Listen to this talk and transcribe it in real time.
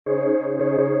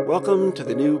Welcome to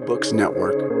the New Books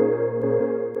Network.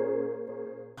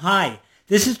 Hi,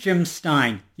 this is Jim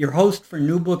Stein, your host for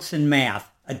New Books in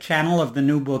Math, a channel of the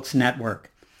New Books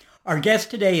Network. Our guest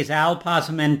today is Al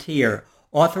Pozzomentir,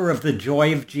 author of The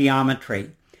Joy of Geometry.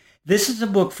 This is a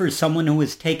book for someone who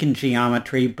has taken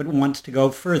geometry but wants to go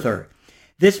further.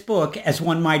 This book, as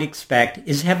one might expect,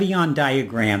 is heavy on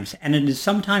diagrams, and it is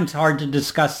sometimes hard to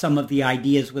discuss some of the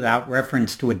ideas without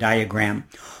reference to a diagram.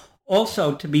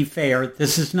 Also, to be fair,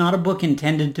 this is not a book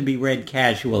intended to be read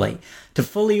casually. To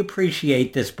fully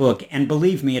appreciate this book, and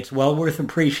believe me, it's well worth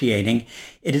appreciating,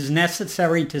 it is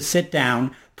necessary to sit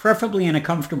down, preferably in a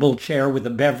comfortable chair with a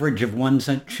beverage of one's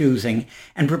choosing,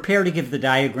 and prepare to give the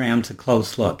diagrams a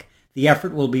close look. The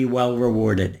effort will be well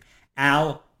rewarded.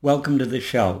 Al, welcome to the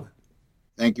show.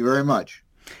 Thank you very much.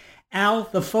 Al,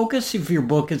 the focus of your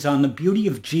book is on the beauty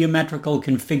of geometrical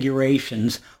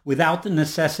configurations without the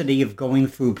necessity of going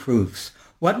through proofs.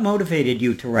 What motivated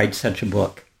you to write such a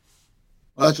book?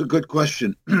 Well, that's a good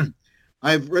question.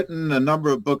 I've written a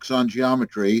number of books on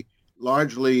geometry,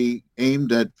 largely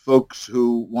aimed at folks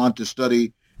who want to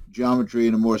study geometry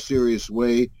in a more serious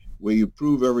way, where you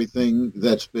prove everything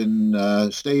that's been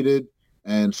stated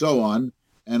and so on.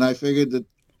 And I figured that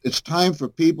it's time for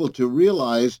people to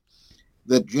realize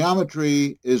that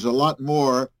geometry is a lot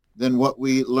more than what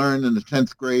we learn in the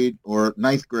 10th grade or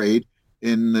 9th grade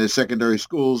in the secondary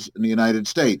schools in the United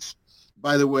States.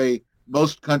 By the way,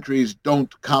 most countries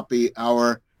don't copy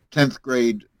our 10th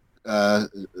grade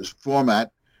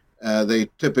format. They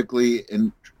typically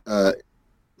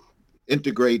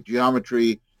integrate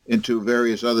geometry into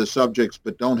various other subjects,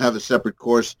 but don't have a separate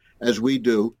course as we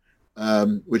do,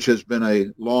 which has been a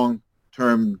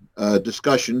long-term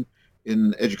discussion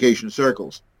in education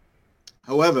circles.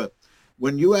 However,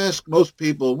 when you ask most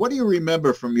people, what do you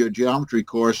remember from your geometry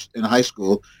course in high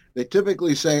school? They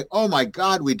typically say, oh my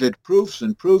God, we did proofs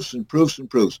and proofs and proofs and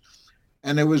proofs.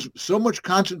 And there was so much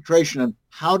concentration on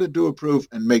how to do a proof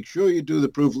and make sure you do the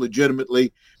proof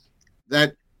legitimately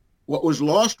that what was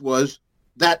lost was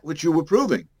that which you were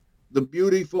proving, the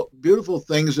beautiful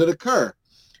things that occur.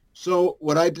 So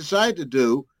what I decided to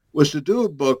do was to do a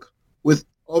book with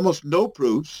almost no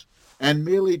proofs and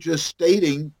merely just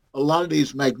stating a lot of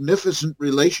these magnificent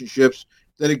relationships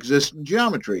that exist in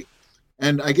geometry.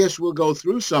 And I guess we'll go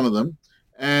through some of them,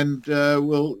 and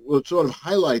we'll sort of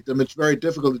highlight them. It's very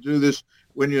difficult to do this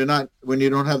when you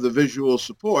don't have the visual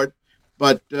support,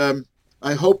 but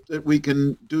I hope that we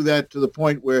can do that to the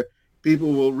point where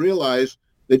people will realize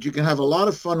that you can have a lot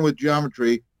of fun with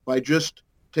geometry by just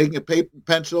taking a paper and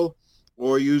pencil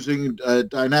or using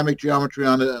dynamic geometry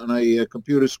on a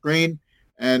computer screen,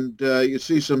 and you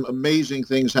see some amazing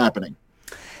things happening.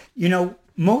 You know,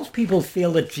 most people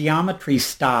feel that geometry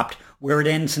stopped where it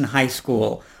ends in high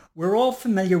school. We're all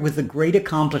familiar with the great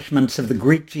accomplishments of the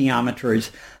Greek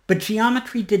geometers, but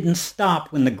geometry didn't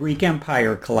stop when the Greek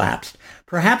Empire collapsed.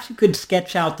 Perhaps you could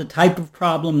sketch out the type of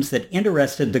problems that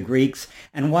interested the Greeks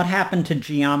and what happened to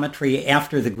geometry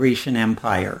after the Grecian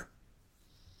Empire.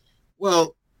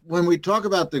 Well, when we talk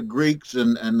about the Greeks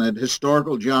and that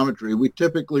historical geometry, we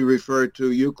typically refer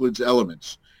to Euclid's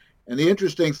Elements. And the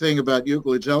interesting thing about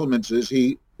Euclid's Elements is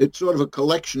it's sort of a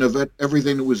collection of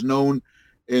everything that was known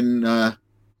in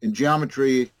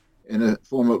geometry in a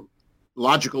form of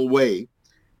logical way.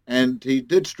 And he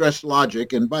did stress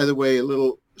logic. And by the way, a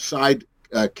little side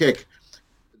kick,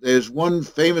 there's one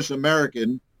famous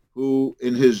American who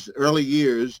in his early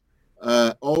years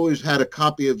always had a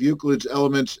copy of Euclid's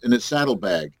Elements in his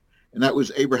saddlebag, and that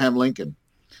was Abraham Lincoln.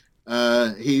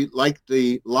 He liked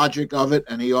the logic of it,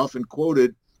 and he often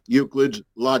quoted Euclid's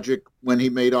logic when he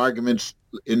made arguments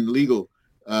in legal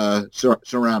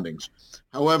surroundings.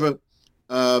 However,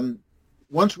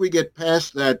 once we get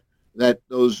past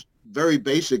those very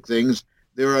basic things,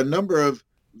 there are a number of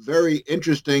very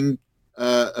interesting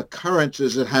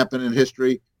occurrences that happen in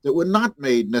history that were not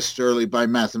made necessarily by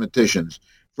mathematicians.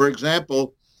 For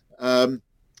example,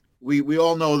 we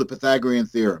all know the Pythagorean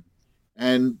theorem,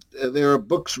 and there are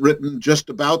books written just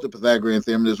about the Pythagorean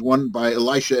theorem. There's one by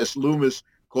Elisha S. Loomis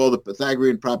called The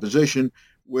Pythagorean Proposition,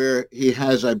 where he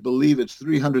has, I believe it's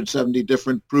 370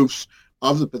 different proofs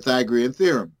of the Pythagorean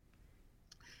theorem.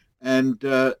 And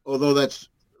although that's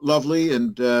lovely,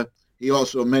 and he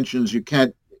also mentions you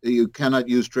cannot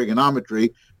use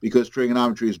trigonometry because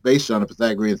trigonometry is based on a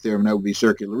Pythagorean theorem. That would be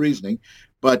circular reasoning.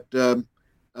 But there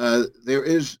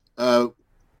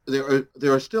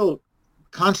are still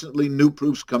constantly new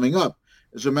proofs coming up.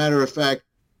 As a matter of fact,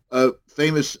 a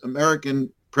famous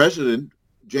American president,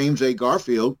 James A.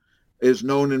 Garfield, is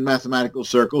known in mathematical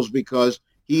circles because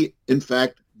he, in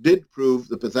fact, did prove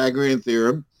the Pythagorean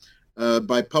theorem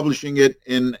by publishing it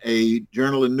in a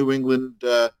journal in New England,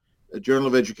 a Journal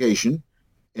of Education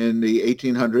in the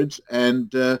 1800s.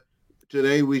 And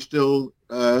today we still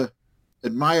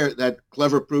admire that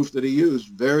clever proof that he used.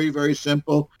 Very, very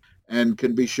simple and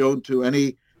can be shown to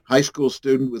any high school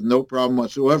student with no problem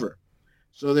whatsoever.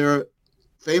 So there are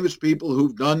famous people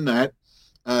who've done that,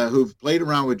 who've played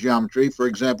around with geometry. For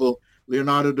example,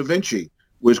 Leonardo da Vinci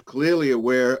was clearly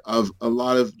aware of a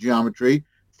lot of geometry.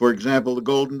 For example, the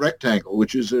golden rectangle,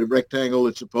 which is a rectangle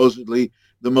that's supposedly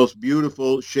the most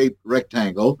beautiful shaped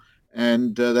rectangle.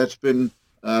 And that's been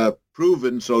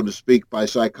proven, so to speak, by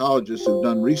psychologists who've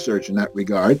done research in that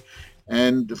regard.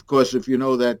 And of course, if you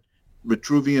know that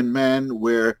Vitruvian Man,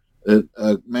 where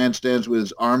a man stands with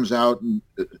his arms out and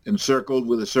encircled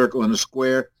with a circle and a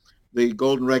square, the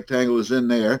golden rectangle is in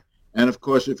there. And of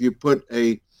course, if you put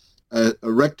a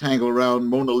rectangle around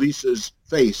Mona Lisa's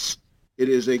face, it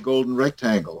is a golden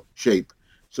rectangle shape.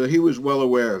 So he was well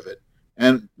aware of it.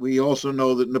 And we also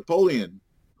know that Napoleon,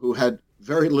 who had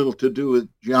very little to do with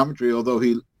geometry, although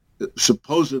he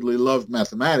supposedly loved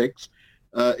mathematics,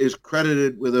 is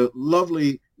credited with a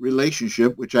lovely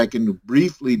relationship, which I can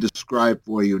briefly describe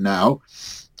for you now,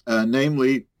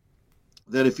 namely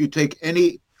that if you take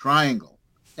any triangle,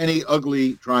 any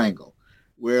ugly triangle,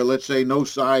 where let's say no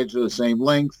sides are the same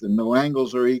length and no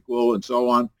angles are equal and so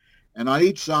on, and on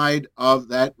each side of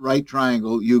that right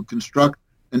triangle, you construct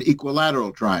an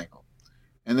equilateral triangle.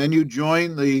 And then you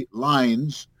join the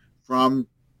lines from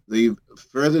the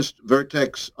furthest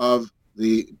vertex of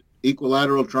the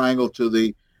equilateral triangle to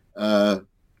the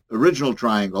original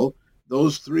triangle.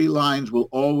 Those three lines will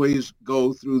always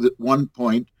go through the one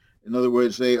point. In other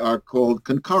words, they are called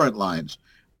concurrent lines.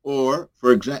 Or,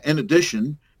 in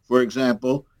addition, for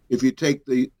example, if you take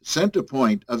the center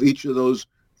point of each of those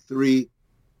three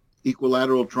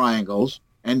equilateral triangles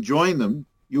and join them,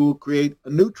 you will create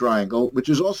a new triangle, which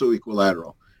is also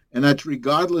equilateral. And that's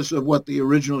regardless of what the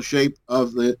original shape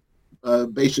of the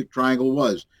basic triangle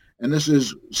was. And this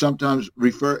is sometimes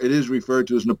referred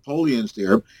to as Napoleon's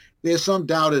theorem. There's some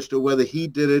doubt as to whether he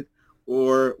did it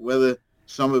or whether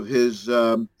some of his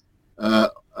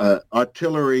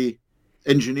artillery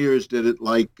engineers did it,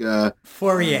 like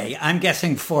Fourier. I'm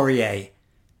guessing Fourier.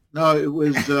 No, it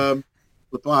was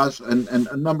Laplace and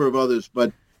a number of others,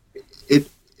 but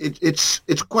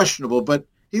it's questionable. But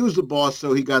he was the boss,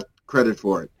 so he got credit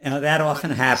for it. That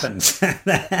often happens. As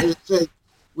I say,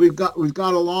 we've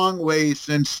gone a long way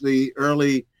since the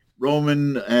early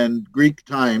Roman and Greek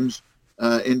times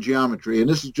in geometry, and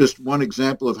this is just one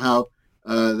example of how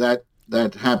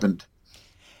that happened.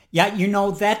 Yeah,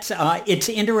 that's it's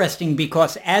interesting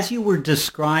because as you were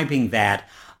describing that,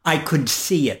 I could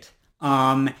see it,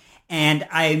 and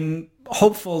I'm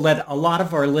hopeful that a lot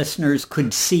of our listeners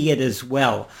could see it as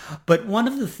well. But one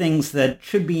of the things that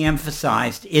should be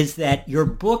emphasized is that your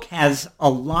book has a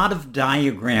lot of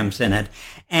diagrams in it,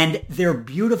 and they're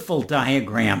beautiful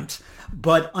diagrams.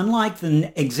 But unlike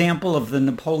the example of the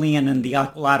Napoleon and the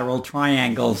equilateral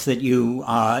triangles that you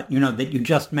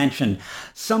just mentioned,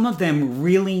 some of them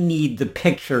really need the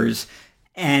pictures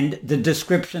and the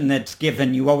description that's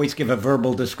given. You always give a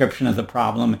verbal description of the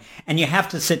problem, and you have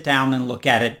to sit down and look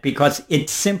at it because it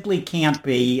simply can't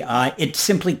be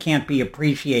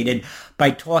appreciated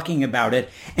by talking about it.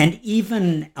 And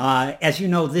even, as you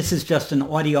know, this is just an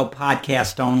audio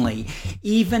podcast only.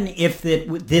 Even if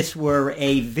this were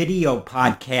a video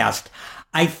podcast,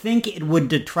 I think it would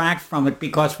detract from it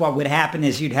because what would happen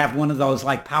is you'd have one of those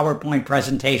like PowerPoint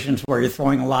presentations where you're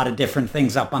throwing a lot of different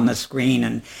things up on the screen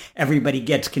and everybody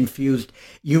gets confused.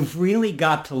 You've really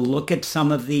got to look at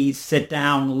some of these, sit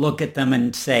down, look at them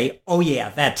and say, oh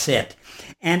yeah, that's it.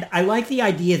 And I like the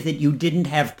idea that you didn't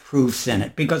have proofs in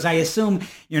it because I assume,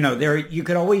 you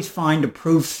could always find a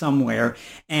proof somewhere.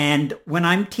 And when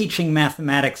I'm teaching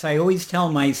mathematics, I always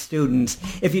tell my students,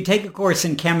 if you take a course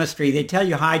in chemistry, they tell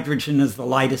you hydrogen is the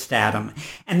lightest atom.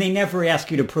 And they never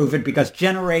ask you to prove it because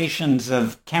generations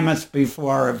of chemists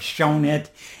before have shown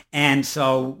it. And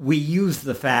so we use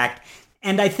the fact.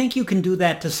 And I think you can do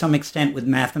that to some extent with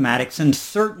mathematics. And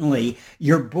certainly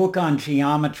your book on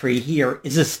geometry here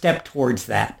is a step towards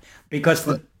that because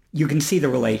you can see the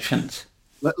relations.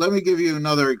 Let me give you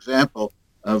another example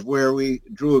of where we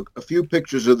drew a few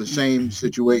pictures of the same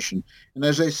situation. And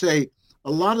as I say,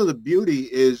 a lot of the beauty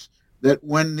is that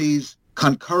when these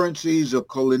concurrencies or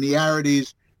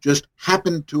collinearities just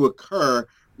happen to occur,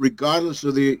 regardless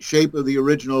of the shape of the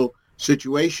original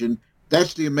situation,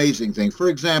 that's the amazing thing. For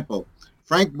example,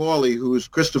 Frank Morley, who was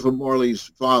Christopher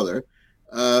Morley's father,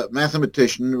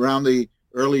 mathematician around the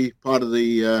early part of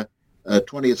the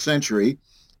 20th century,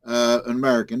 an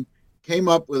American, came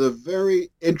up with a very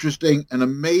interesting and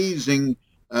amazing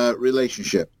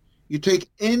relationship. You take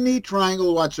any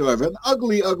triangle whatsoever, an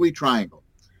ugly, ugly triangle,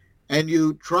 and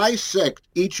you trisect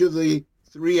each of the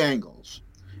three angles.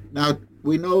 Now,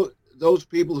 we know those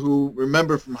people who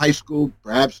remember from high school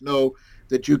perhaps know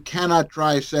that you cannot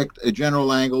trisect a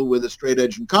general angle with a straight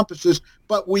edge and compasses,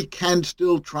 but we can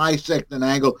still trisect an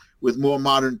angle with more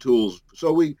modern tools.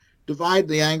 So we divide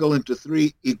the angle into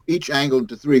three, each angle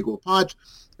into three equal parts,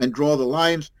 and draw the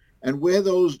lines. And where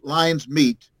those lines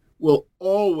meet will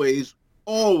always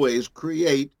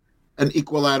create an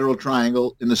equilateral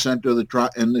triangle in the center of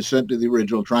the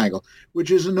original triangle,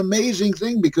 which is an amazing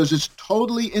thing because it's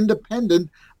totally independent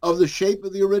of the shape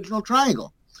of the original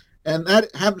triangle. And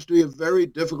that happens to be a very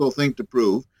difficult thing to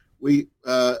prove.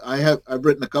 I've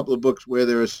written a couple of books where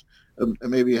there's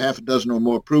maybe half a dozen or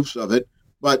more proofs of it,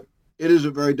 but it is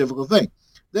a very difficult thing.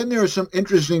 Then there are some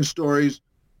interesting stories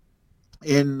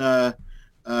in the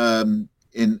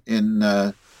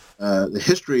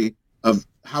history of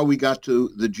how we got to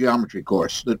the geometry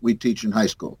course that we teach in high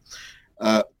school.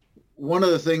 One of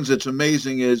the things that's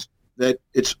amazing is that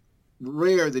it's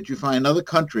rare that you find another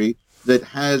country that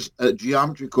has a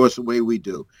geometry course the way we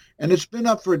do. And it's been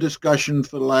up for discussion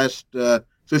for the last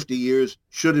 50 years.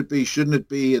 Should it be, shouldn't it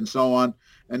be, and so on.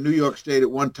 And New York State at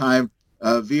one time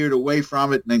veered away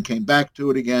from it and then came back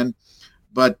to it again.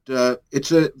 But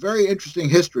it's a very interesting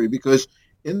history because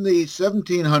in the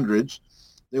 1700s,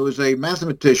 there was a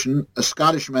mathematician, a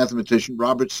Scottish mathematician,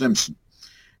 Robert Simson.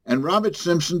 And Robert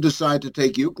Simson decided to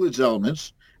take Euclid's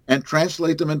Elements and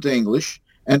translate them into English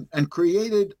and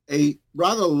created a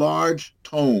rather large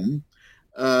tome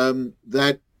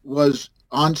that was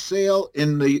on sale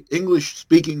in the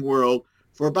English-speaking world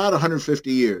for about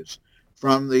 150 years,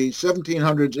 from the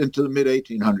 1700s into the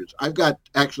mid-1800s. I've got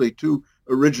actually two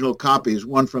original copies,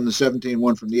 one from the 1700s,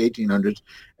 one from the 1800s,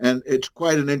 and it's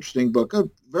quite an interesting book, a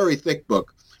very thick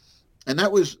book. And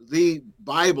that was the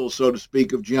Bible, so to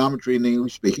speak, of geometry in the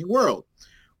English-speaking world.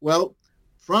 Well,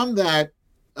 from that,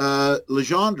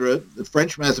 Legendre, the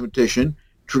French mathematician,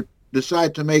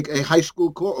 decided to make a high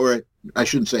school course, or I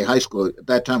shouldn't say high school, at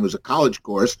that time it was a college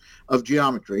course of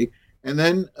geometry. And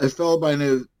then a fellow by the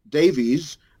name of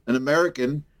Davies, an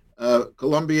American,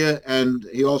 Columbia, and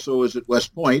he also was at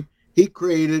West Point, he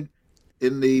created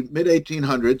in the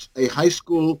mid-1800s a high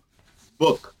school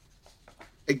book.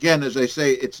 Again, as I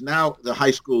say, it's now the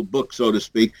high school book, so to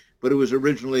speak, but it was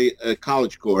originally a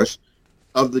college course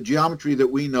of the geometry that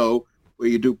we know, where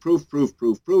you do proof, proof,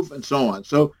 proof, proof, and so on.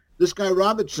 So this guy,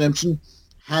 Robert Simson,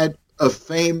 had a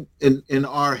fame in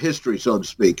our history, so to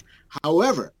speak.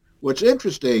 However, what's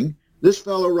interesting, this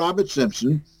fellow, Robert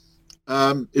Simson,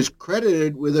 is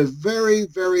credited with a very,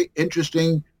 very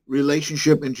interesting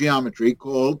relationship in geometry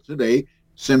called today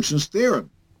Simpson's theorem.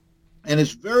 And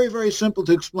it's very, very simple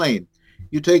to explain.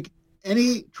 You take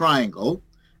any triangle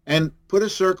and put a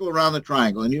circle around the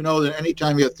triangle. And you know that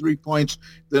anytime you have 3 points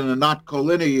that are not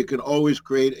collinear, you can always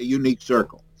create a unique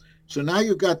circle. So now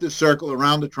you've got this circle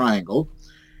around the triangle,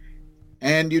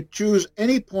 and you choose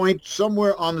any point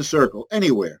somewhere on the circle,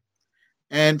 anywhere.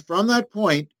 And from that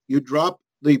point, you drop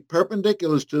the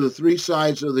perpendiculars to the three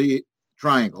sides of the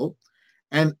triangle.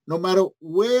 And no matter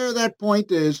where that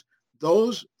point is,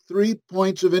 those 3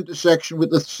 points of intersection with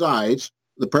the sides,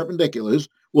 the perpendiculars,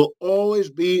 will always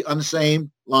be on the same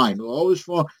line.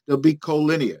 They'll be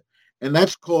collinear. And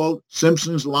that's called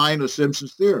Simpson's line or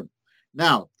Simpson's theorem.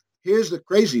 Now, here's the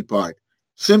crazy part.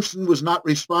 Simpson was not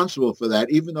responsible for that,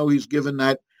 even though he's given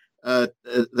that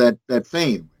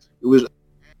fame. It was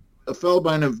a fellow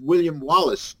by the name of William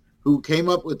Wallace who came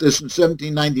up with this in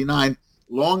 1799,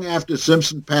 long after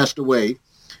Simpson passed away,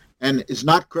 and is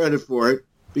not credited for it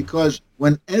because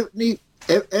during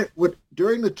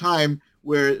the time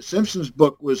where Simpson's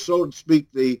book was, so to speak,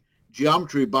 the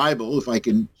geometry Bible, if I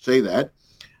can say that,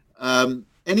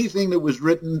 anything that was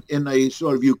written in a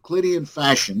sort of Euclidean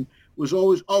fashion was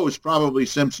always, it's probably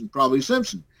Simpson.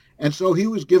 And so he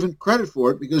was given credit for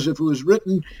it because if it was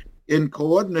written in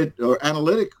coordinate or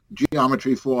analytic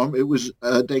geometry form, it was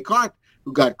Descartes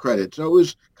who got credit. So it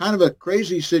was kind of a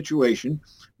crazy situation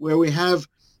where we have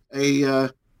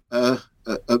a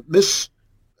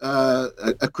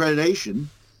misaccreditation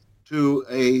to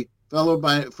a fellow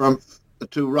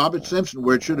to Robert Simpson,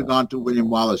 where it should have gone to William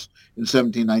Wallace in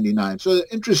 1799. So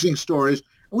interesting stories,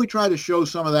 and we try to show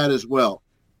some of that as well.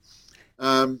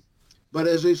 But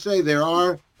as I say, there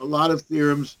are a lot of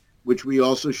theorems which we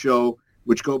also show,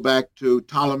 which go back to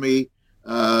Ptolemy,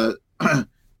 who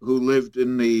lived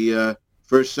in the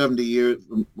first 70 years,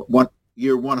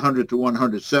 year 100 to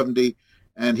 170,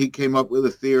 and he came up with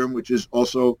a theorem which is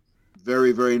also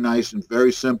very, very nice and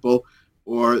very simple.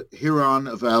 or Heron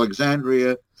of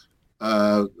Alexandria,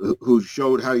 who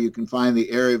showed how you can find the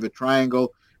area of a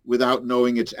triangle without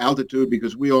knowing its altitude,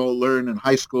 because we all learn in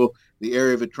high school the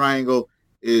area of a triangle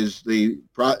is the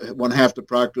 1/2 the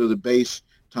product of the base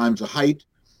times the height.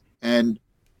 And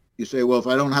you say, well, if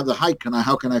I don't have the height,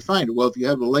 how can I find it? Well, if you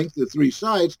have the length of 3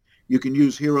 sides, you can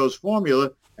use Hero's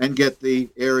formula and get the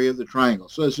area of the triangle.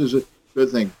 So this is a good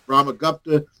thing.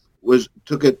 Brahmagupta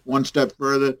took it one step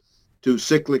further to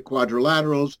cyclic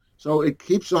quadrilaterals. So it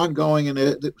keeps on going. And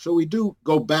so we do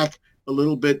go back a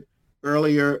little bit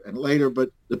earlier and later, but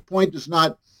the point is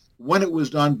not when it was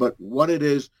done, but what it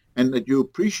is, and that you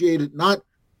appreciate it, not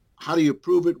how do you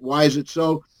prove it, why is it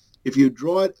so. If you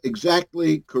draw it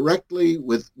exactly correctly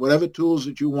with whatever tools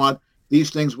that you want, these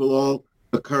things will all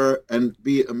occur and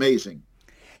be amazing.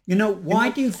 Why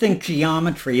do you think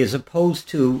geometry, as opposed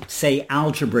to, say,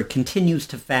 algebra, continues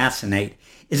to fascinate?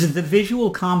 Is it the visual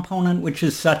component which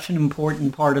is such an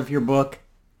important part of your book?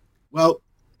 Well,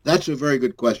 that's a very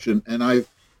good question. And I've,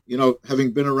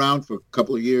 having been around for a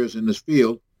couple of years in this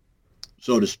field,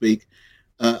 so to speak,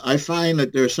 I find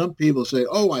that there are some people say,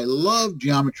 oh, I love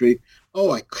geometry.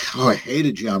 I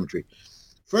hated geometry.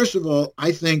 First of all,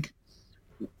 I think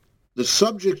the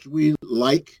subjects we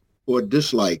like or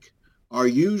dislike are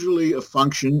usually a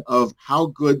function of how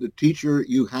good the teacher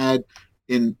you had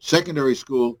in secondary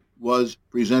school was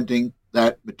presenting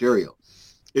that material.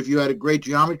 If you had a great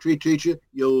geometry teacher,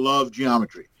 you'll love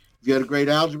geometry. If you had a great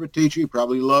algebra teacher, you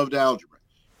probably loved algebra.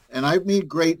 And I mean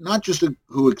great, not just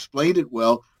who explained it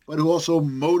well, but who also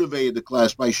motivated the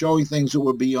class by showing things that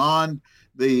were beyond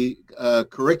the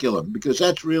curriculum, because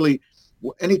that's really,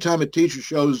 anytime a teacher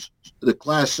shows the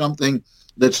class something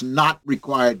that's not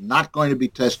required, not going to be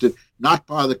tested, not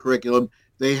part of the curriculum,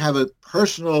 they have a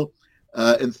personal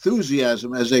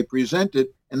enthusiasm as they present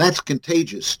it, and that's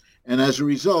contagious. And as a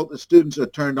result, the students are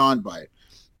turned on by it.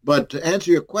 But to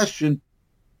answer your question,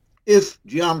 if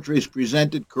geometry is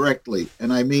presented correctly,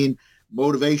 and I mean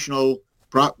motivationally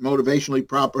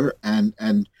proper and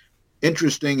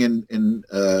interesting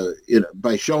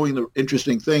by showing the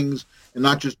interesting things and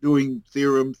not just doing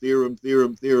theorem,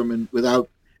 and without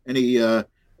any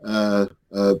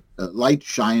light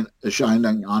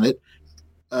shining on it.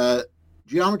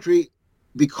 Geometry,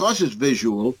 because it's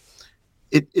visual,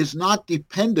 it is not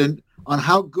dependent on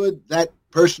how good that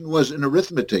person was in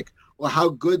arithmetic or how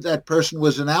good that person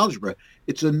was in algebra.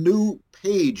 It's a new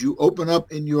page you open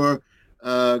up in your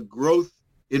growth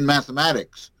in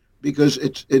mathematics, because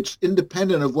it's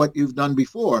independent of what you've done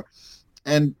before.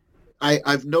 And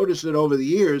I've noticed it over the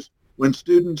years when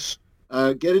students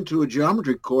get into a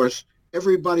geometry course,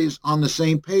 everybody's on the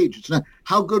same page. It's not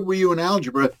how good were you in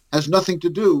algebra has nothing to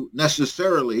do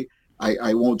necessarily.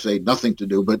 I won't say nothing to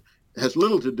do, but has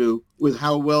little to do with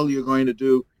how well you're going to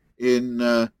do in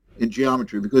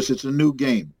geometry, because it's a new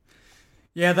game.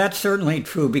 Yeah, that's certainly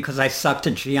true, because I sucked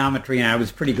at geometry and I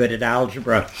was pretty good at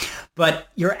algebra. But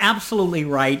you're absolutely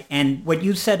right. And what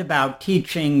you said about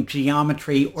teaching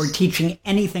geometry or teaching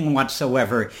anything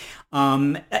whatsoever,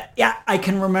 I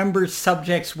can remember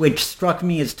subjects which struck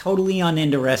me as totally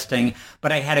uninteresting,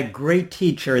 but I had a great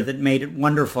teacher that made it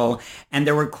wonderful. And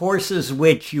there were courses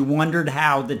which you wondered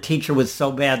how the teacher was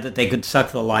so bad that they could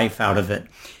suck the life out of it.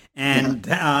 And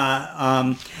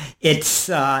it's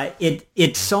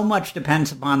so much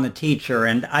depends upon the teacher.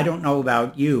 And I don't know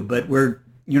about you, but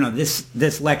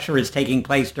this lecture is taking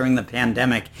place during the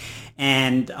pandemic.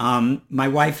 And my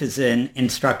wife is an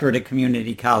instructor at a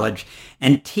community college,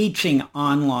 and teaching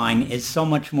online is so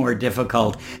much more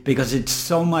difficult because it's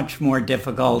so much more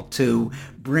difficult to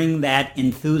bring that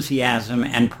enthusiasm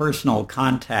and personal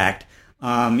contact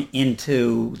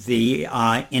into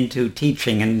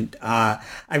teaching. And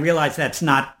I realize that's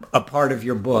not a part of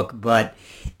your book, but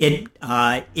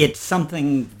it's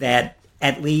something that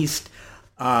at least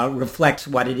reflects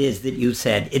what it is that you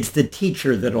said. It's the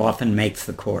teacher that often makes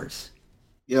the course.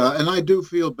 Yeah, and I do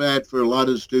feel bad for a lot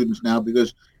of students now,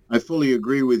 because I fully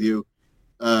agree with you.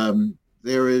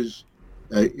 There is,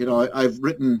 I've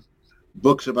written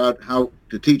books about how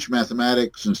to teach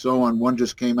mathematics and so on. One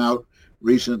just came out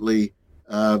recently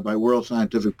by World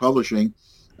Scientific Publishing,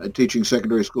 teaching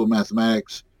secondary school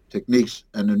mathematics techniques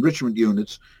and enrichment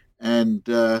units. And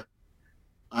I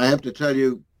have to tell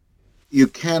you, you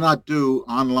cannot do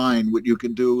online what you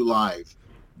can do live.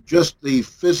 Just the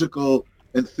physical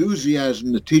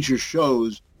enthusiasm the teacher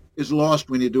shows is lost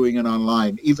when you're doing it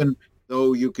online. Even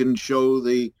though you can show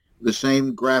the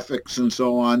same graphics and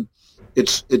so on,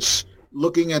 it's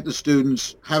looking at the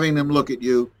students, having them look at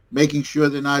you, making sure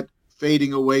they're not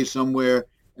fading away somewhere.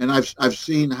 And I've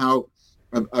seen how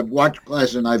I've watched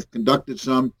classes, and I've conducted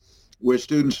some where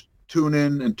students tune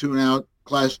in and tune out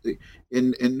class.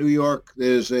 In New York,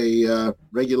 there's a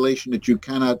regulation that you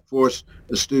cannot force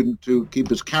a student to keep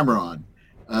his camera on.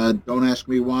 Don't ask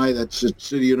me why. That's at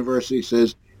City University.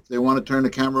 Says if they want to turn the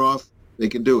camera off, they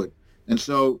can do it. And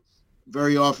so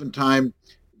very often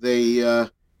they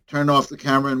turn off the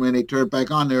camera, and when they turn it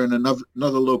back on, they're in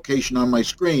another location on my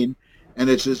screen. And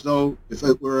it's as though if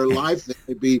it were a live thing,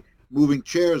 they'd be moving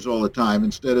chairs all the time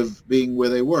instead of being where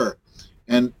they were.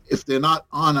 And if they're not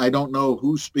on, I don't know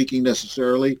who's speaking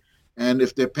necessarily, and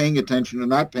if they're paying attention or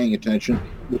not paying attention,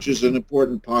 which is an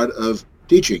important part of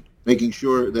teaching, making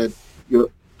sure that you're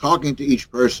talking to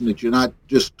each person, that you're not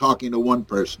just talking to one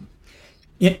person.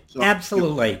 Yeah, so,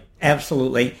 absolutely.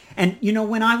 Absolutely. And,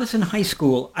 when I was in high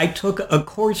school, I took a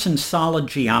course in solid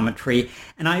geometry,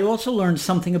 and I also learned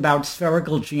something about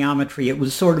spherical geometry. It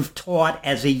was sort of taught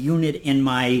as a unit in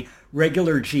my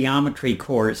regular geometry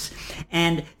course.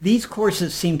 And these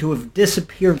courses seem to have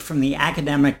disappeared from the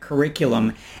academic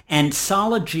curriculum, and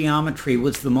solid geometry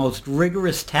was the most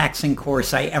rigorous, taxing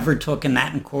course I ever took, and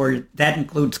that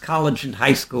includes college and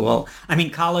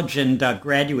college and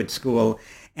graduate school.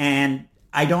 And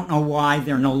I don't know why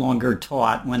they're no longer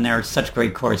taught when they're such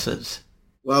great courses.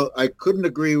 Well, I couldn't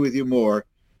agree with you more.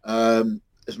 As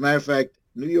a matter of fact,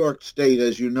 New York State,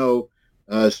 as you know,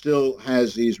 still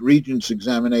has these Regents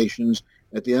examinations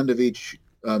at the end of each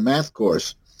math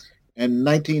course. And in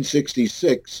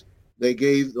 1966, they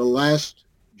gave the last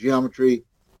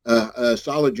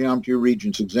solid geometry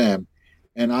Regents exam.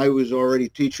 And I was already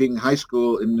teaching high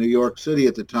school in New York City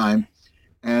at the time.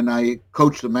 And I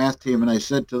coached the math team, and I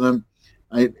said to them,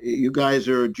 you guys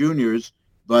are juniors,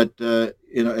 but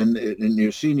in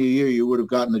your senior year, you would have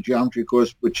gotten a geometry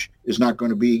course, which is not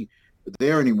going to be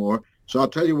there anymore. So I'll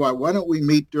tell you what, why don't we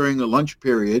meet during the lunch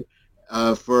period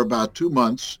for about 2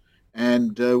 months,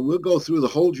 and we'll go through the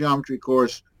whole geometry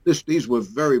course. These were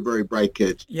very, very bright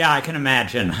kids. Yeah, I can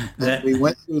imagine. We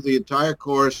went through the entire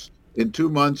course in 2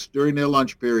 months during their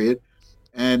lunch period,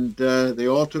 and they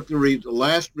all took the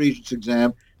last Regents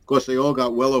exam. Of course, they all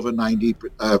got well over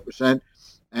 90%.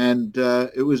 And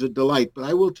it was a delight. But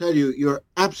I will tell you, you're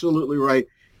absolutely right.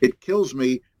 It kills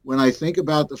me when I think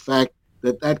about the fact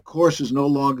that course is no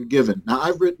longer given. Now,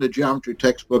 I've written a geometry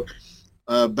textbook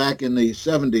back in the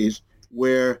 70s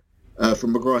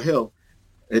from McGraw-Hill.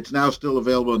 It's now still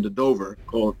available in Dover,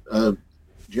 called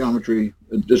geometry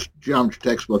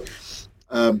textbook.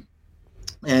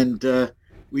 And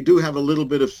we do have a little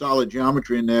bit of solid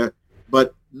geometry in there,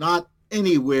 but not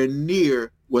anywhere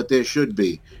near what there should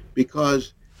be,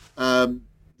 because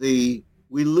we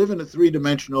live in a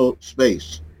three-dimensional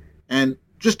space. And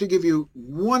just to give you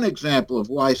one example of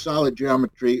why solid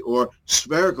geometry, or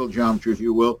spherical geometry, if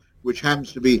you will, which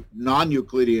happens to be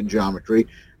non-Euclidean geometry,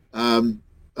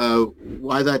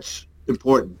 why that's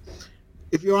important.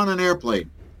 If you're on an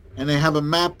airplane and they have a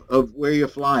map of where you're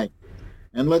flying,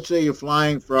 and let's say you're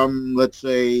flying from,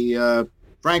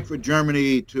 Frankfurt,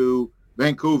 Germany to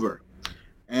Vancouver,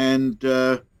 and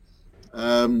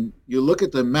you look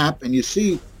at the map and you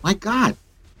see, my God,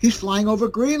 he's flying over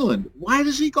Greenland. Why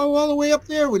does he go all the way up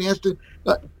there when he has to?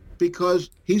 Because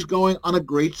he's going on a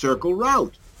great circle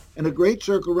route. And a great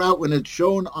circle route, when it's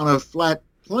shown on a flat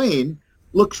plane,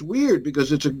 looks weird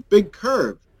because it's a big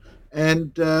curve.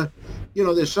 And,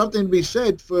 there's something to be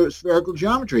said for spherical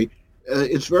geometry.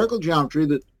 In spherical geometry,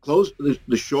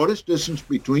 the shortest distance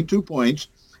between 2 points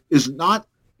is not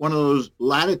one of those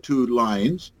latitude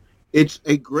lines. It's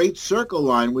a great circle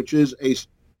line, which is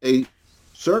a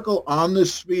circle on the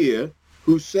sphere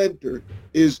whose center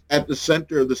is at the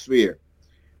center of the sphere.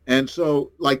 And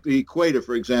so, like the equator,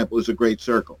 for example, is a great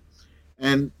circle.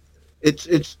 And it's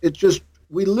just,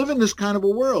 we live in this kind of a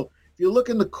world. If you look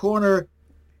in the corner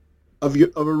of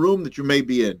a room that you may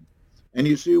be in, and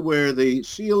you see where the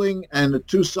ceiling and the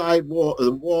two side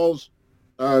walls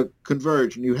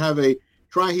converge, and you have a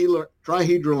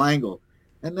trihedral angle.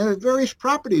 And there are various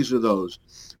properties of those.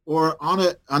 Or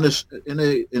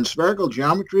in spherical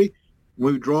geometry,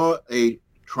 when we draw a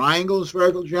triangle in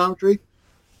spherical geometry,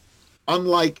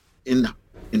 unlike in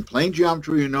plane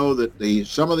geometry, you know that the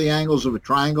sum of the angles of a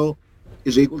triangle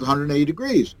is equal to 180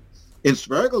 degrees. In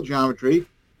spherical geometry,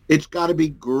 it's got to be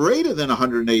greater than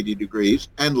 180 degrees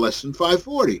and less than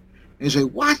 540. And you say,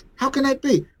 what? How can that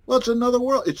be? Well, it's another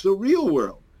world. It's the real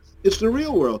world. It's the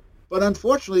real world. But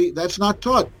unfortunately, that's not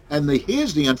taught. And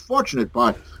here's the unfortunate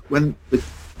part. When the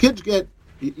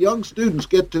young students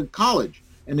get to college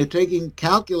and they're taking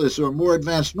calculus or more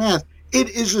advanced math, it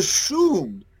is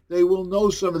assumed they will know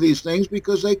some of these things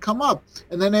because they come up.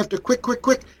 And then after quick,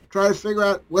 try to figure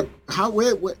out what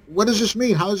does this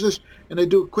mean? How is this? And they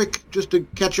do it quick just to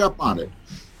catch up on it.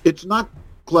 It's not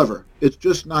clever. It's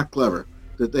just not clever.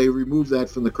 that they remove that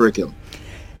from the curriculum.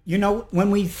 You know,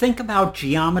 when we think about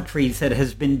geometry that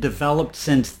has been developed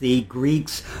since the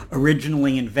Greeks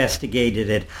originally investigated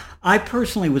it, I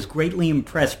personally was greatly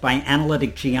impressed by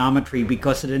analytic geometry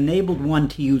because it enabled one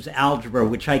to use algebra,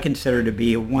 which I consider to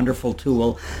be a wonderful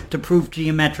tool, to prove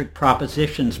geometric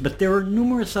propositions. But there are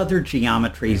numerous other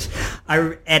geometries.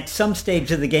 At some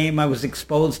stage of the game, I was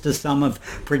exposed to some of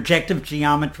projective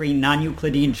geometry,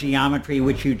 non-Euclidean geometry,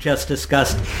 which you just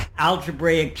discussed,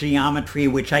 algebraic geometry,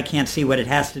 which I can't see what it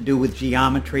has to do with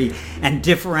geometry, and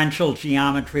differential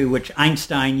geometry, which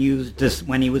Einstein used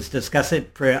when he was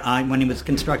when he was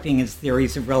constructing his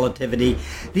theories of relativity.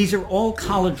 These are all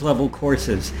college-level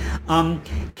courses. Can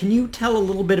you tell a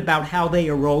little bit about how they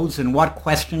arose and what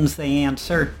questions they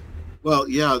answer? Well,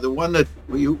 yeah, one of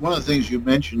the things you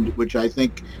mentioned, which I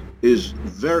think is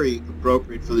very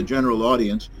appropriate for the general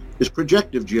audience, is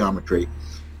projective geometry.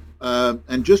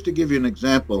 And just to give you an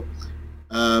example,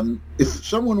 if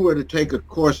someone were to take a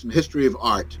course in history of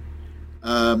art,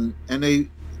 and they,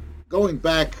 going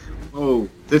back,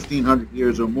 1,500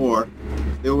 years or more,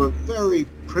 there were very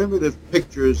primitive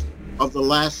pictures of the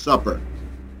Last Supper.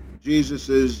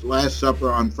 Jesus' Last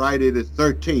Supper on Friday the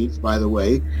 13th, by the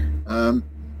way,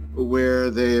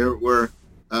 where there were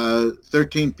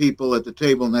 13 people at the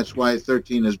table, and that's why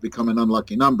 13 has become an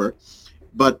unlucky number.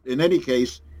 But in any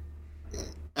case,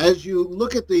 as you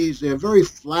look at these, they're very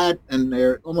flat, and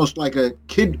they're almost like a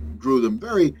kid drew them,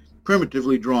 very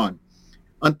primitively drawn,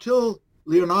 until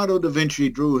Leonardo da Vinci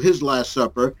drew his Last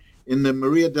Supper in the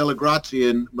Maria delle Grazie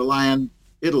in Milan,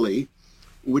 Italy,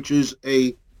 which is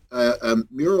a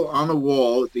mural on a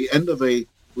wall at the end of a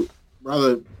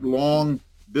rather long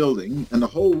building. And the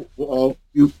whole wall,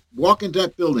 you walk into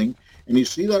that building and you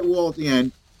see that wall at the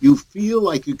end, you feel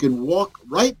like you can walk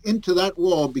right into that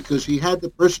wall because he had the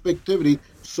perspectivity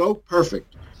so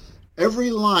perfect. Every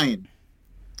line,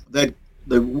 that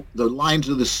the lines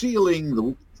of the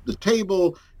ceiling, the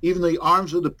table, even the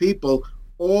arms of the people,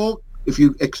 all, if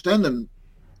you extend them,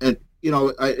 and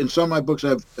in some of my books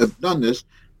I've done this,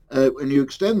 when you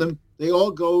extend them, they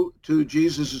all go to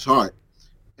Jesus's heart,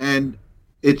 and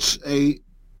it's an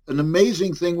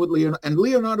amazing thing with Leonardo, and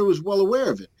Leonardo was well aware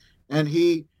of it, and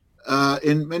he,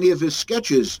 in many of his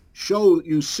sketches,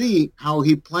 you see how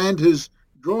he planned his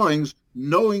drawings,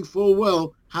 knowing full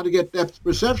well how to get depth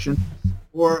perception.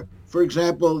 Or, for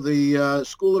example, the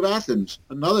School of Athens,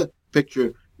 another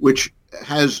picture which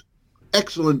has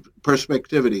excellent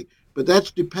perspectivity, but that's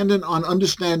dependent on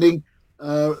understanding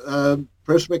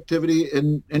perspectivity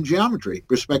in geometry,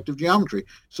 perspective geometry.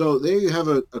 So there you have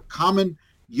a common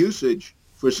usage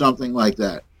for something like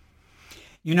that.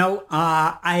 You know,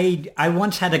 I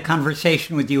once had a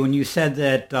conversation with you and you said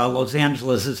that Los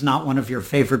Angeles is not one of your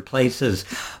favorite places,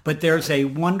 but there's a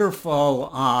wonderful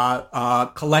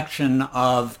collection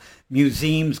of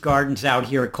museums, gardens out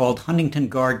here called Huntington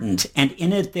Gardens, and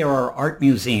in it there are art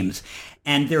museums.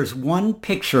 And there's one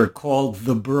picture called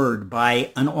The Bird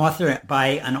by an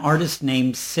artist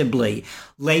named Sibley,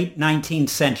 late 19th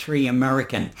century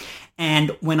American.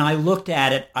 And when I looked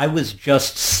at it, I was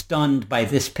just stunned by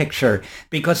this picture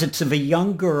because it's of a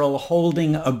young girl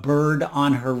holding a bird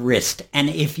on her wrist. And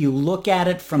if you look at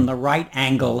it from the right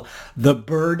angle, the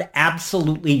bird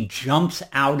absolutely jumps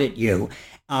out at you.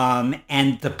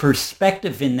 And the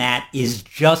perspective in that is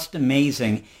just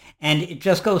amazing. And it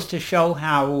just goes to show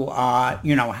how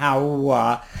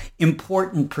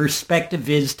important perspective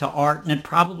is to art. And it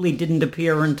probably didn't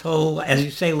appear until, as you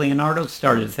say, Leonardo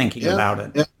started thinking about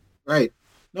it. Yeah, right.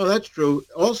 No, that's true.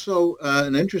 Also,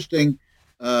 an interesting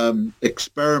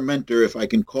experimenter, if I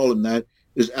can call him that,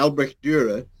 is Albrecht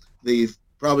Dürer,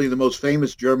 probably the most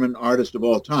famous German artist of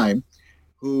all time,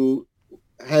 who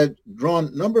had drawn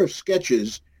a number of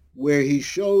sketches where he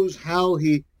shows how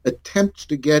he attempts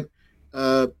to get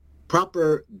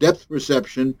proper depth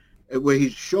perception, where he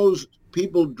shows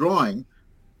people drawing,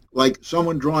 like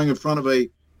someone drawing in front of a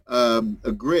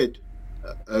grid,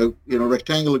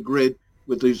 rectangular grid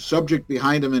with the subject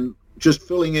behind him, and just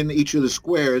filling in each of the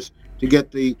squares to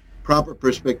get the proper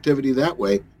perspectivity that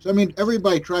way. So I mean,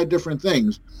 everybody tried different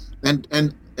things, and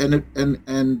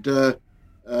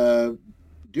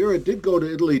Dürer did go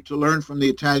to Italy to learn from the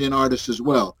Italian artists as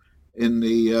well in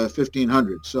the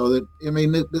 1500s. So that, I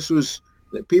mean, this was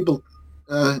that people.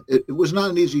 It was not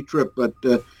an easy trip, but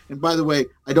and by the way,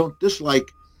 I don't dislike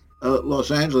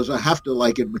Los Angeles. I have to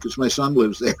like it because my son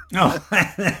lives there. Oh.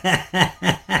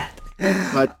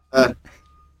 But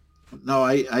no,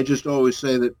 I just always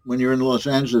say that when you're in Los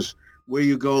Angeles, where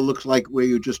you go looks like where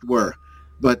you just were.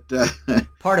 But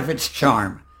part of its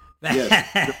charm. Yes.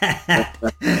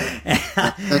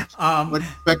 What do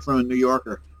you expect from a New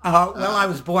Yorker? Well, I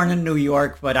was born in New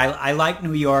York, but I like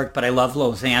New York, but I love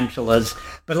Los Angeles.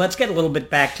 But let's get a little bit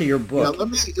back to your Yeah, book.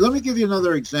 let me give you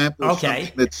another example of Okay.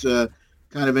 something that's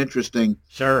kind of interesting.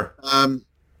 Sure.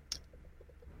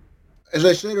 As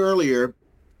I said earlier,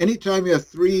 anytime you have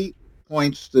 3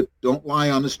 points that don't lie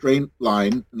on a straight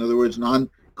line, in other words,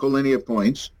 non-collinear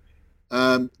points,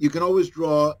 you can always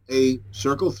draw a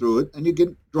circle through it, and you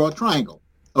can draw a triangle.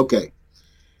 Okay.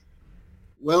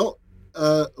 Well,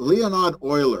 Leonhard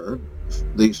Euler,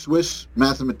 the Swiss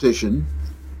mathematician,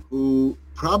 who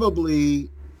probably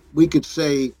we could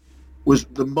say was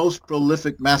the most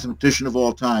prolific mathematician of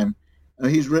all time.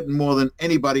 He's written more than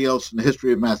anybody else in the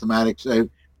history of mathematics.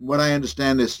 What I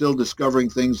understand, they're still discovering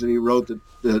things that he wrote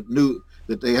that new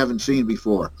that they haven't seen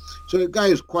before. So the guy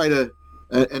is quite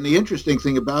and the interesting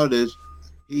thing about it is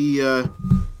he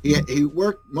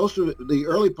worked most of the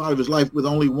early part of his life with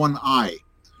only one eye.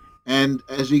 And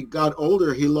as he got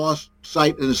older, he lost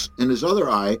sight in his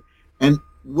other eye. And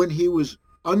when he was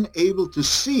unable to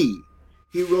see,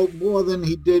 he wrote more than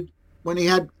he did when he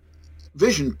had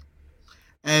vision.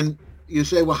 And you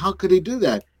say, well, how could he do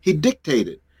that? He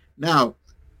dictated. Now,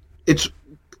 it's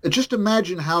just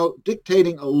imagine how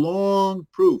dictating a long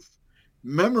proof,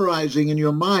 memorizing in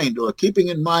your mind or keeping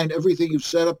in mind everything you've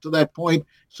set up to that point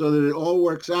so that it all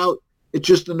works out. It's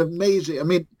just an amazing, I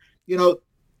mean,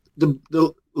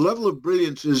 the level of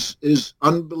brilliance is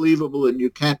unbelievable, and you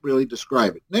can't really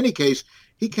describe it. In any case,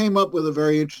 he came up with a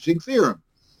very interesting theorem.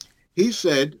 He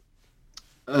said,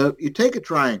 you take a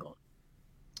triangle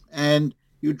and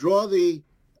you draw the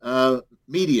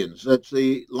medians. That's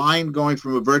the line going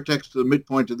from a vertex to the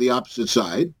midpoint of the opposite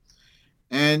side.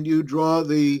 And you draw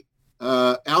the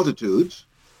altitudes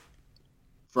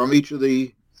from each of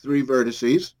the 3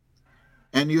 vertices.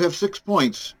 And you have 6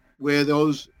 points where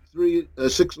those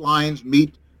 6 lines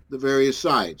meet the various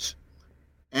sides.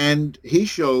 And he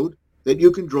showed that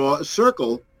you can draw a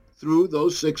circle through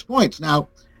those 6 points. Now,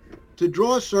 to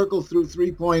draw a circle through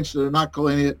 3 points that are not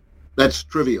collinear, that's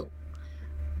trivial.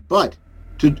 But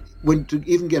to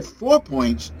even get 4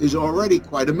 points is already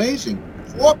quite amazing.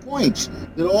 4 points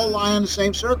that all lie on the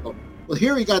same circle. Well,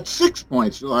 here he got 6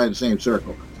 points that lie on the same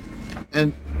circle.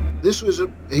 And this was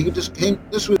in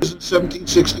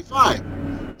 1765.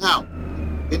 Now,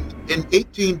 in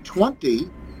 1820,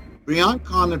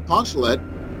 Briancon and Poncelet,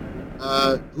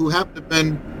 who happened to have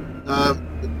been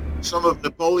some of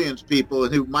Napoleon's people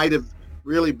and who might have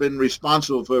really been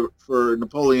responsible for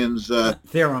Napoleon's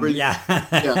theorem. Yeah.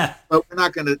 Yeah, but we're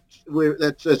not going to.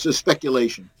 That's a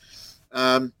speculation.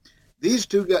 These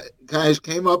 2 guys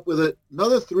came up with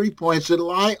another 3 points that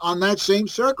lie on that same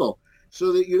circle,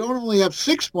 so that you don't only have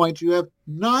 6 points, you have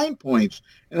 9 points,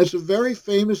 and it's a very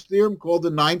famous theorem called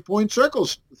the 9-point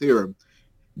circles theorem.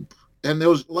 And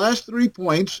those last 3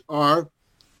 points are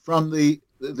from the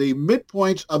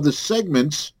midpoints of the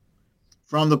segments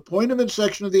from the point of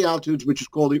intersection of the altitudes, which is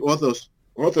called the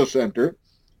orthocenter.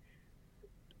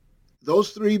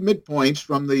 Those 3 midpoints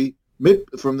from the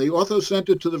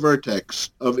orthocenter to the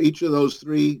vertex of each of those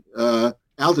 3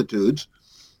 altitudes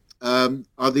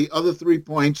are the other 3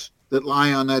 points that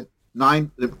lie on that 9,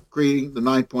 creating the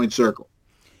 9-point circle.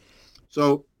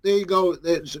 So there you go.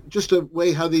 It's just a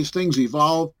way how these things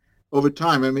evolve over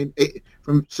time. I mean,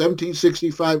 from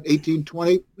 1765,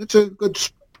 1820, it's a good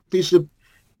piece of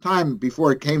time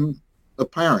before it came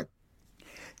apparent.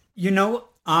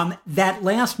 That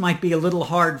last might be a little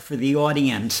hard for the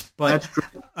audience, but that's true.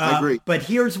 I agree. But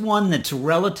here's one that's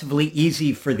relatively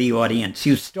easy for the audience.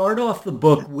 You start off the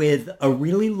book with a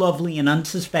really lovely and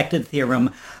unsuspected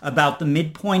theorem about the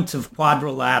midpoints of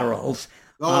quadrilaterals.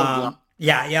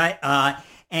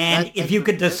 And if you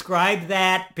could describe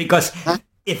that, because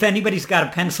if anybody's got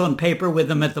a pencil and paper with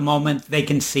them at the moment, they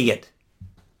can see it.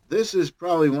 This is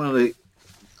probably one of a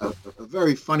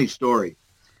very funny story.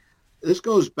 This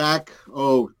goes back,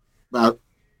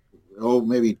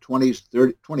 maybe 20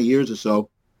 years or so,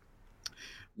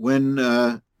 when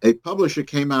a publisher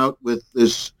came out with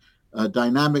this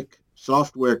dynamic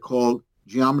software called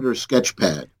Geometer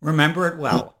Sketchpad. Remember it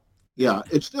well. Yeah,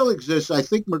 it still exists. I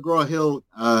think McGraw-Hill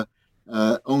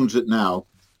owns it now.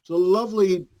 It's a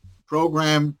lovely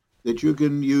program that you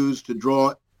can use to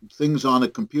draw things on a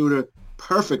computer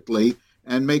perfectly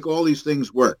and make all these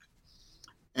things work.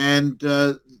 And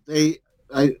this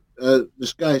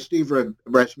guy, Steve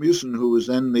Rasmussen, who was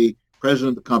then the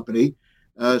president of the company,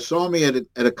 saw me at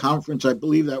a conference. I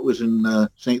believe that was in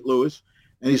St. Louis.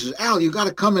 And he says, Al, you got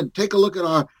to come and take a look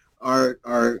at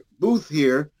our booth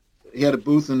here. He had a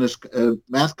booth in this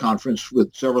math conference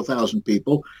with several thousand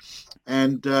people.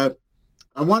 And I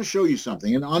want to show you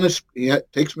something. And he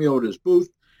takes me over to his booth.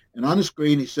 And on the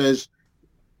screen, he says,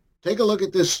 take a look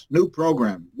at this new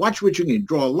program. Watch what you can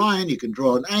draw a line. You can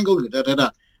draw an angle. Da, da, da.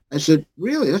 I said,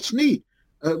 really? That's neat.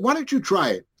 Why don't you try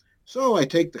it? So I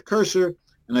take the cursor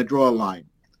and I draw a line.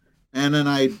 And then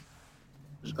I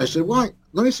said, why?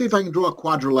 Let me see if I can draw a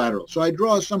quadrilateral. So I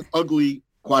draw some ugly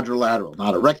quadrilateral,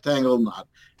 not a rectangle, not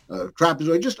a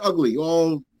trapezoid, just ugly,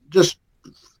 all just...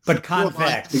 But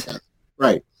convex.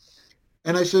 Right.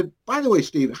 And I said, by the way,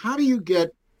 Steve, how do you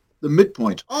get the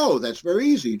midpoints? Oh, that's very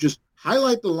easy. You just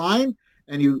highlight the line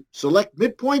and you select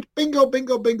midpoint, bingo,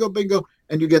 bingo, bingo, bingo,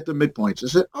 and you get the midpoints. I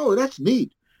said, oh, that's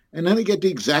neat. And then I get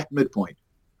the exact midpoint.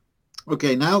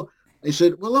 Okay, now I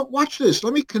said, well, watch this.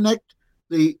 Let me connect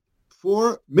the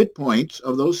 4 midpoints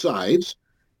of those sides.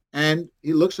 And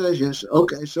he looks at us, yes,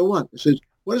 okay, so what? I said,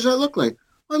 what does that look like?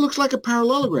 Well, it looks like a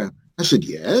parallelogram. I said,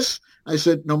 yes. I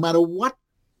said, no matter what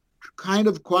kind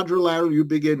of quadrilateral you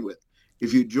begin with,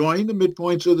 if you join the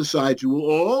midpoints of the sides, you will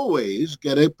always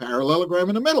get a parallelogram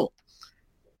in the middle.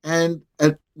 And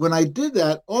when I did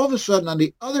that, all of a sudden, on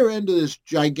the other end of this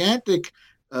gigantic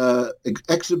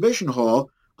exhibition hall,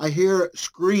 I hear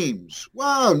screams,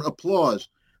 wow, and applause.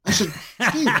 I said,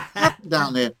 Steve, what happened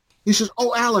down there? He says,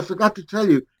 oh, Al, I forgot to tell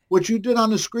you. What you did on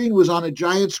the screen was on a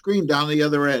giant screen down the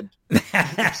other end.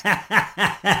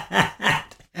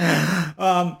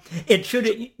 It should,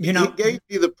 He gave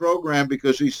me the program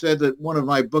because he said that one of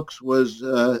my books was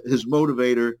his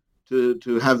motivator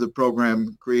to have the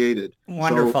program created.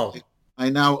 Wonderful. So I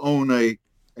now own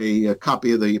a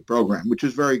copy of the program, which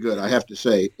is very good, I have to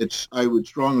say. I would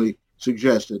strongly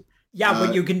suggest it. Yeah,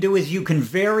 what you can do is you can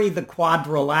vary the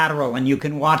quadrilateral and you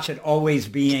can watch it always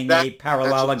being a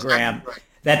parallelogram.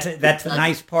 That's exactly right. That's a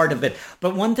nice part of it.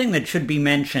 But one thing that should be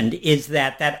mentioned is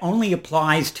that only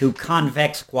applies to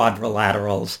convex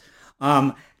quadrilaterals.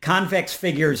 Convex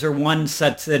figures are ones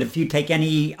such that if you take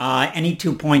any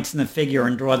 2 points in the figure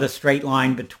and draw the straight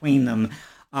line between them,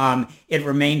 it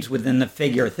remains within the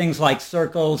figure. Things like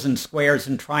circles and squares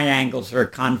and triangles are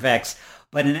convex,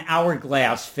 but an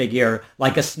hourglass figure,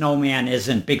 like a snowman,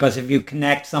 isn't, because if you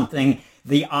connect something,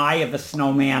 the eye of a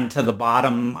snowman to the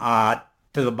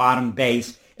bottom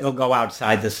base, it'll go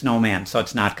outside the snowman, so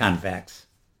it's not convex.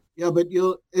 Yeah, but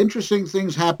interesting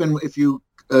things happen if you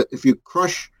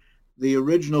crush the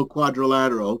original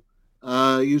quadrilateral.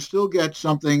 You still get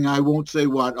something. I won't say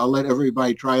what. I'll let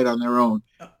everybody try it on their own.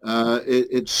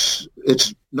 It's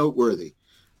noteworthy.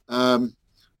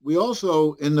 We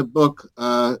also, in the book,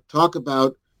 talk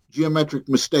about geometric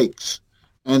mistakes,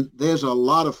 and there's a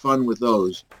lot of fun with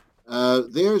those.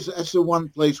 That's the one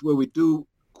place where we do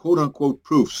quote-unquote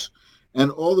proofs, and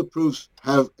all the proofs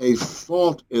have a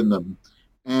fault in them.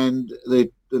 And the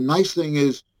nice thing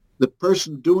is the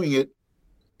person doing it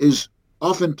is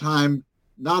oftentimes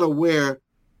not aware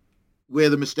where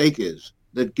the mistake is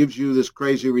that gives you this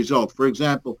crazy result. For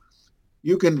example,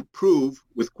 you can prove,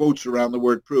 with quotes around the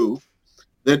word prove,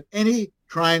 that any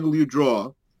triangle you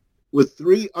draw with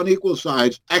 3 unequal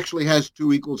sides actually has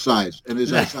 2 equal sides and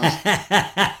is isosceles.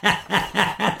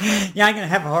 Yeah, I'm going to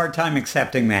have a hard time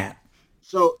accepting that.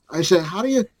 So I said, what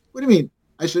do you mean?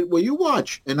 I said, well, you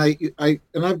watch. And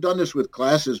I've done this with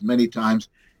classes many times.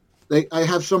 I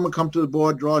have someone come to the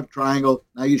board, draw a triangle.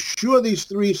 Now, you sure these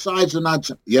 3 sides are not?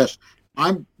 Yes.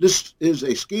 This is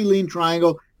a scalene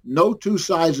triangle. No 2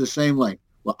 sides the same length.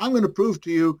 Well, I'm going to prove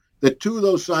to you that 2 of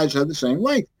those sides have the same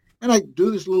length. And I do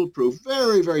this little proof,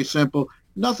 very, very simple,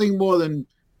 nothing more than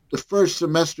the first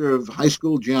semester of high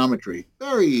school geometry.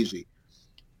 Very easy.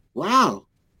 Wow,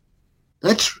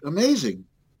 that's amazing.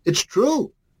 It's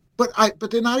true, but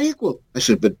they're not equal. I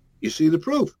said, but you see the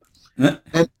proof.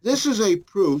 And this is a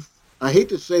proof, I hate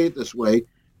to say it this way,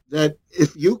 that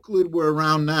if Euclid were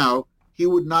around now, he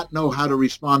would not know how to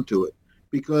respond to it,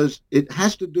 because it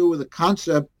has to do with the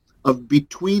concept of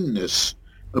betweenness,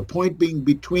 a point being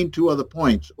between 2 other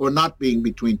points or not being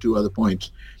between 2 other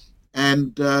points.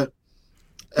 And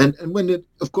when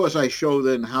of course I show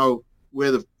then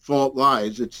where the fault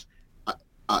lies.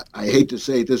 I hate to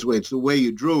say it this way, it's the way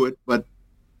you drew it, but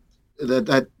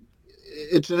that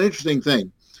it's an interesting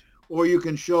thing. Or you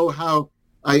can show how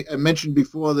I mentioned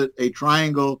before that a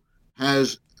triangle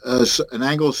has an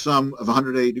angle sum of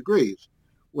 180 degrees.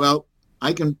 Well,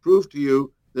 I can prove to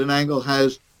you that an angle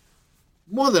has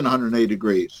more than 180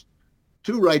 degrees.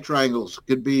 2 right triangles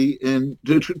could be in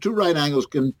 2 right angles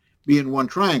can be in one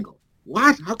triangle.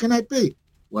 What? How can that be?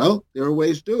 Well, there are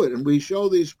ways to do it, and we show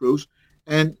these proofs.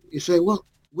 And you say, well,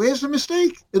 where's the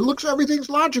mistake? It looks everything's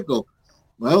logical.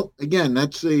 Well, again,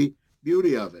 that's the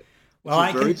beauty of it. Well,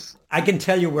 I can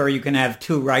tell you where you can have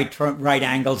 2 right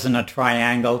angles in a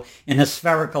triangle, in a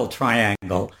spherical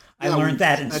triangle. I learned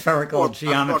that in spherical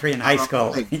geometry in high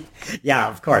school. Yeah,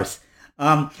 of course.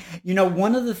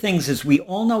 One of the things is we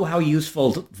all know how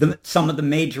useful some of the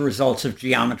major results of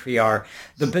geometry are.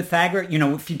 The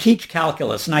Pythagorean, if you teach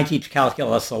calculus, and I teach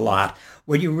calculus a lot,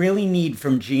 what you really need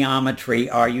from geometry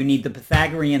you need the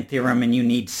Pythagorean theorem and you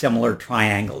need similar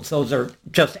triangles. Those are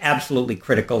just absolutely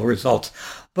critical results.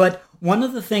 But one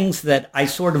of the things that I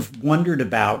sort of wondered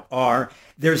about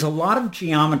there's a lot of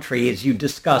geometry, as you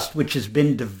discussed, which has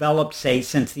been developed, say,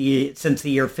 since the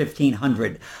year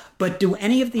 1500. But do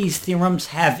any of these theorems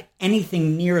have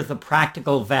anything near the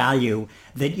practical value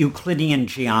that Euclidean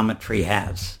geometry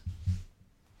has?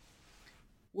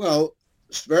 Well,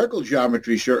 spherical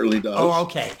geometry certainly does. Oh,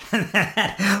 okay.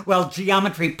 Well,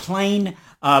 plain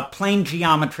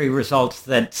geometry results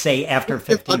that, say, after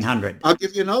 1500. I'll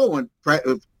give you another one.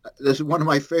 This is one of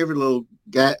my favorite little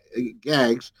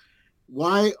gags.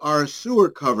 Why are sewer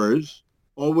covers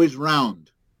always round?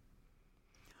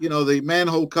 The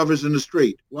manhole covers in the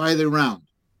street. Why are they round?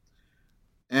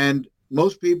 And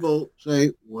most people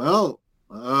say, well,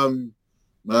 I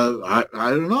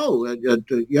don't know.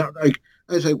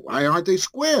 I say, why aren't they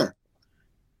square?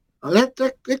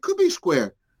 That it could be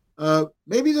square.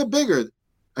 Maybe they're bigger.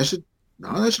 I said,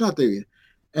 no, that's not the.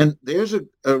 And there's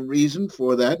a reason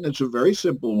for that, and it's a very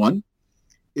simple one.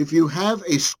 If you have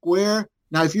a square,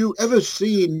 now if you've ever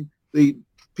seen the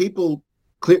people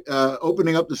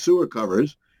opening up the sewer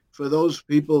covers, for those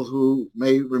people who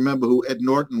may remember who Ed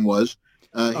Norton was.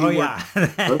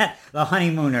 The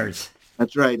honeymooners.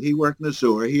 That's right. He worked in the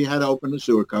sewer. He had to open the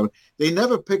sewer cover. They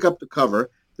never pick up the cover.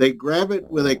 They grab it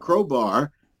with a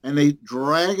crowbar and they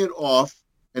drag it off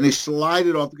and they slide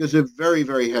it off because they're very,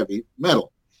 very heavy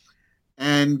metal.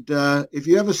 And if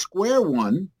you have a square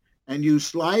one and you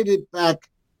slide it back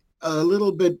a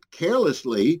little bit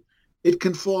carelessly, it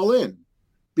can fall in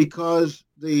because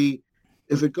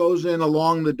if it goes in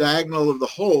along the diagonal of the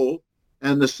hole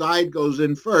and the side goes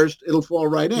in first, it'll fall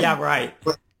right in. Yeah, right.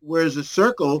 Whereas a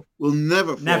circle will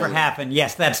never fall Never in. happen.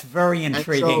 Yes, that's very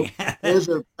intriguing. So there's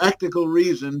a practical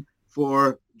reason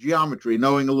for geometry,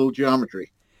 knowing a little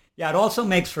geometry. Yeah, it also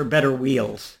makes for better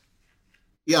wheels.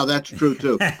 Yeah, that's true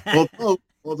too.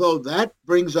 although that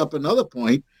brings up another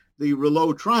point, the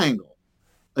Rouleau triangle.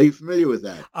 Are you familiar with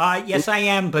that? Yes, I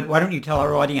am, but why don't you tell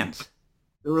our audience?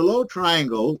 The Rouleau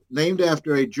triangle, named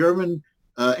after a German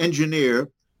engineer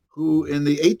who in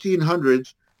the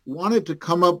 1800s wanted to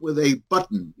come up with a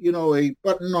button, a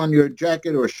button on your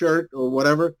jacket or shirt or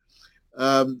whatever.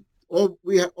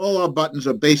 All our buttons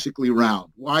are basically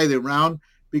round. Why are they round?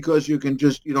 Because you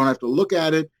don't have to look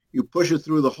at it. You push it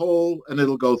through the hole and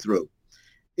it'll go through.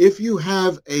 If you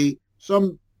have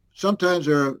sometimes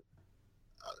there are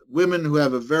women who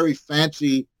have a very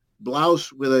fancy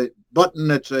blouse with a button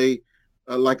that's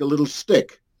like a little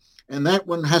stick. And that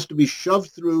one has to be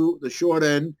shoved through the short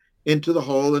end into the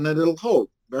hole and then it'll hold.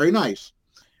 Very nice.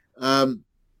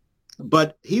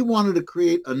 But he wanted to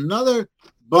create another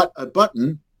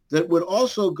button that would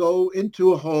also go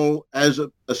into a hole as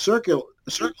a circle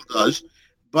does,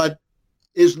 but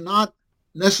is not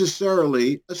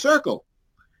necessarily a circle.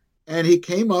 And he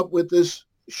came up with this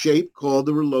shape called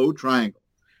the Rouleau triangle.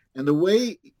 And the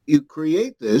way you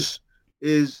create this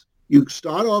is you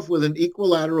start off with an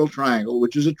equilateral triangle,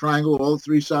 which is a triangle, all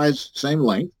three sides, same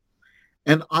length.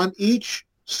 And on each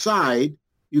side,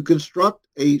 you construct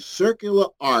a circular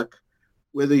arc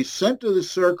where the center of the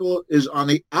circle is on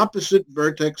the opposite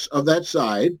vertex of that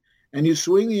side, and you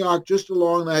swing the arc just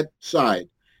along that side.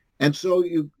 And so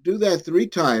you do that 3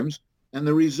 times, and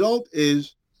the result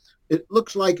is it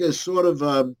looks like a sort of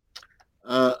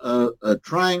a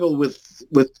triangle with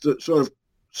sort of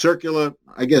circular,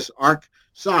 I guess, arc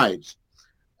sides.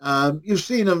 You've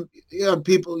seen them,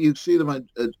 you see them at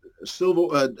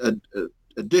silver,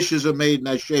 dishes are made in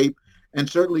that shape, and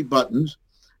certainly buttons.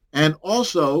 And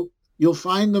also, you'll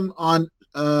find them on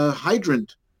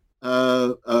hydrant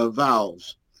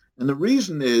valves. And the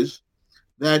reason is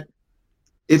that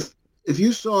if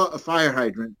you saw a fire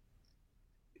hydrant,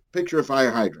 picture a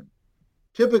fire hydrant,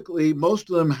 typically most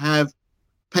of them have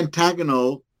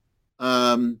pentagonal,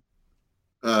 what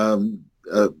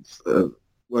do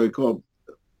you call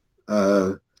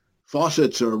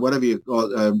faucets or whatever you call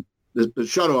the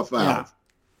shut-off valve,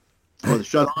 or the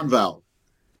shut-on valve.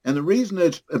 And the reason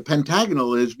it's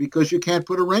pentagonal is because you can't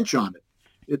put a wrench on it.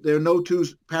 There are no 2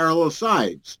 parallel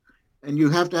sides. And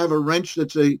you have to have a wrench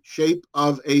that's a shape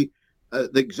of the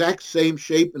exact same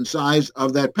shape and size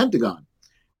of that pentagon.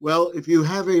 Well, if you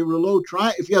have a Rouleau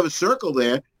if you have a circle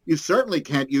there, you certainly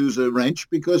can't use a wrench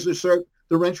because the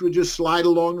wrench would just slide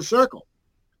along the circle.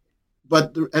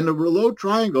 But the Rouleau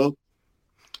triangle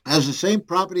has the same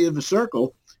property of a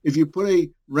circle. If you put a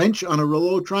wrench on a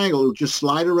Rouleau triangle, it'll just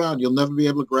slide around. You'll never be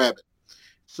able to grab it.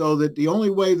 so that the only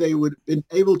way they would have been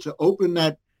able to open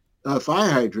that fire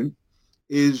hydrant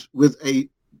is with a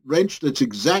wrench that's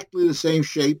exactly the same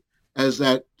shape as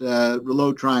that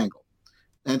Rouleau triangle.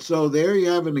 And so there you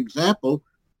have an example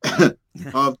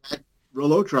of that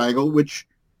Rouleau triangle, which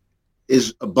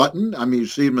is a button. I mean, you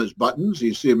see them as buttons.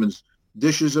 You see them as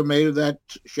dishes are made of that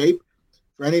shape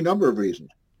for any number of reasons.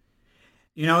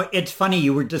 You know, it's funny,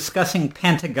 you were discussing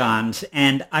pentagons,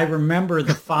 and I remember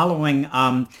the following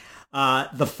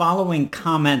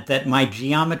comment that my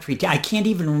geometry I can't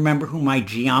even remember who my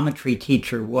geometry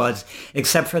teacher was,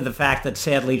 except for the fact that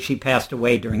sadly she passed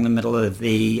away during the middle of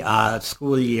the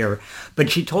school year. But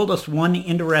she told us one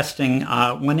interesting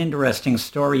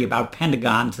story about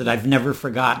pentagons that I've never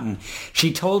forgotten.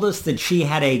 She told us that she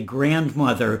had a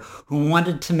grandmother who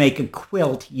wanted to make a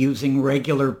quilt using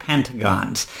regular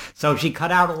pentagons. So she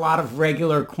cut out a lot of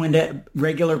regular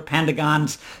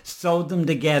pentagons, sewed them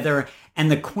together, and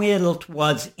the quilt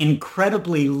was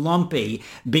incredibly lumpy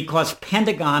because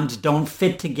pentagons don't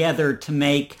fit together to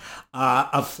make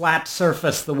a flat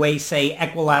surface the way, say,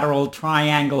 equilateral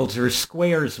triangles or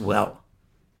squares will.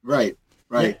 Right.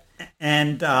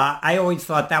 And I always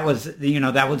thought that was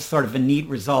sort of a neat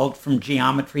result from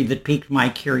geometry that piqued my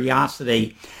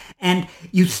curiosity. And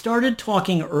you started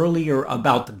talking earlier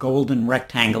about the golden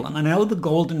rectangle, and I know the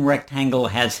golden rectangle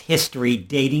has history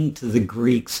dating to the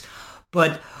Greeks,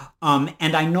 but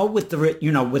and I know with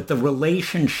the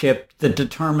relationship that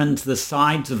determines the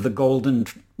sides of the golden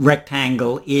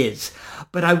rectangle is,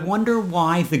 but I wonder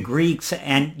why the Greeks,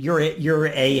 and you're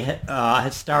a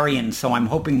historian, so I'm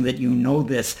hoping that you know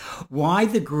this, why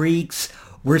the Greeks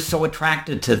were so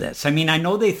attracted to this. I mean, I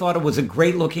know they thought it was a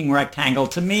great looking rectangle.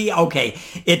 To me, okay,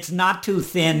 it's not too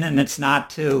thin and it's not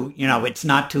too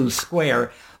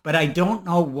square. But I don't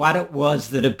know what it was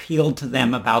that appealed to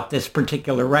them about this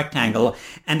particular rectangle.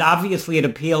 And obviously it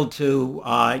appealed to,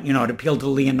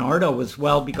 Leonardo as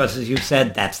well, because as you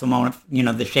said, that's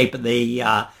the shape of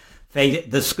the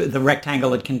rectangle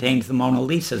that contains the Mona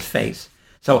Lisa's face.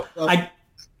 So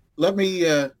let me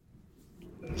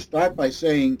start by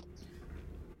saying,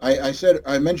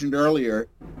 I mentioned earlier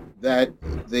that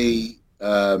the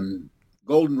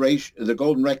golden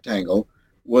rectangle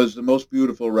was the most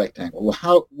beautiful rectangle.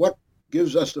 Well, what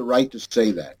gives us the right to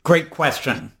say that? Great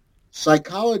question.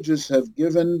 Psychologists have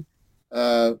given,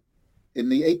 in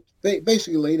the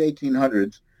basically late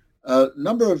 1800s, a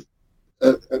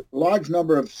large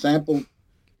number of sample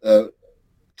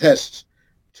tests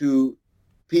to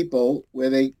people where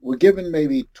they were given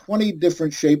maybe 20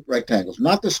 different shaped rectangles,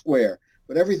 not the square,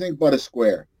 but everything but a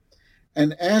square,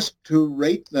 and asked to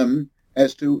rate them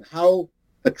as to how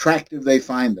attractive they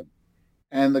find them.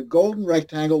 And the golden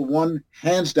rectangle won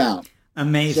hands down.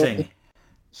 Amazing.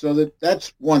 So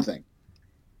that's one thing.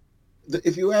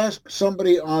 If you ask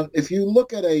somebody if you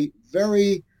look at a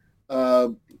very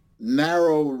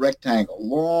narrow rectangle,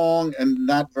 long and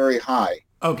not very high.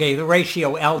 Okay, the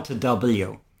ratio L to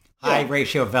W. High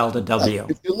ratio of L to W.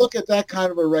 If you look at that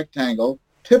kind of a rectangle,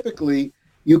 typically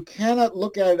you cannot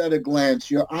look at it at a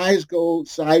glance. Your eyes go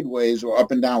sideways or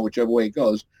up and down, whichever way it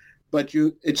goes. But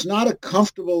it's not a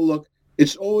comfortable look.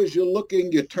 It's always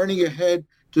you're turning your head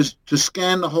to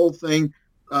scan the whole thing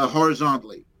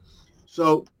horizontally.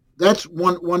 So that's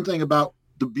one thing about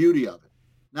the beauty of it.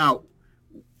 Now,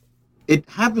 it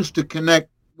happens to connect.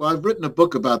 Well, I've written a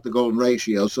book about the golden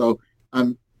ratio, so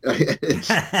it's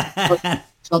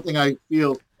something I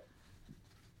feel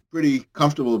pretty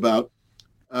comfortable about.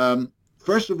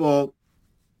 First of all,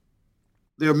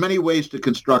 there are many ways to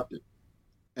construct it,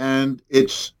 and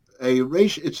it's a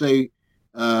ratio.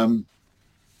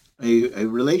 It's a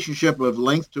relationship of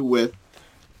length to width.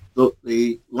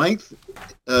 The length,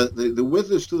 the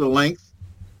width is to the length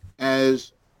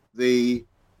as the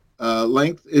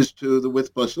length is to the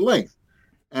width plus the length,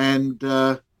 and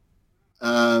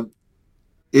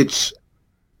it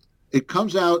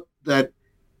comes out that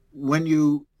when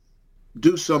you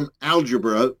do some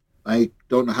algebra, I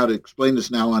don't know how to explain this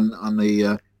now on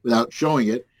the without showing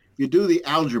it. If you do the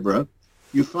algebra,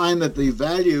 you find that the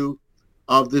value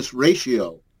of this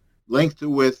ratio, length to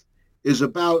width, is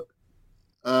about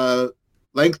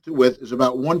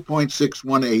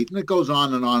 1.618, and it goes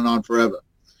on and on and on forever.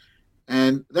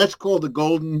 And that's called the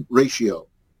golden ratio,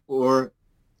 or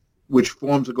which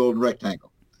forms a golden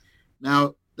rectangle.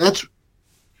 Now, that's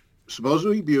supposed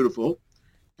to be beautiful,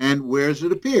 and where does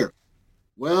it appear?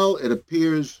 Well, it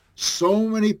appears so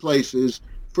many places.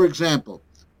 For example,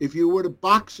 if you were to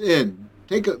box in,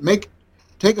 take a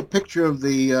picture of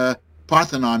the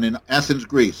Parthenon in Athens,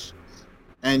 Greece,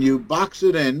 and you box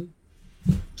it in,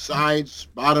 sides,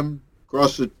 bottom,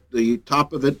 across the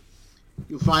top of it,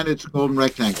 you'll find it's a golden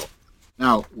rectangle.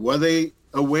 Now, were they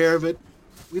aware of it?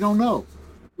 We don't know.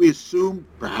 We assume,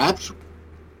 perhaps,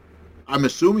 I'm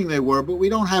assuming they were, but we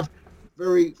don't have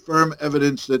very firm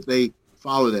evidence that they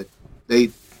followed it.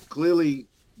 They clearly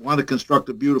want to construct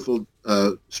a beautiful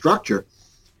structure.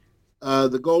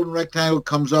 The golden rectangle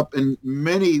comes up in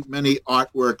many, many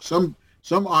artworks. Some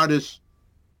artists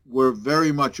were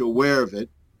very much aware of it.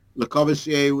 Le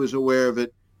Corbusier was aware of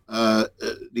it.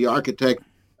 The architect,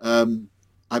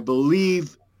 I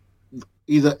believe,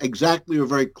 either exactly or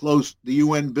very close, the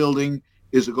UN building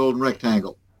is a golden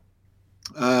rectangle.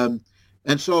 And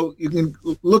so you can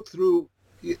look through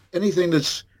anything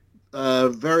that's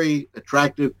very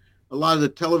attractive. A lot of the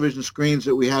television screens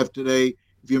that we have today,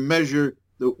 if you measure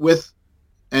the width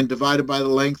and divide it by the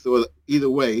length, or either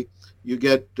way, you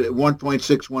get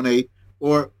 1.618.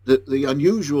 Or the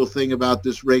unusual thing about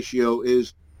this ratio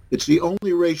is it's the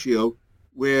only ratio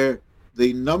where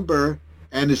the number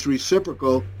and its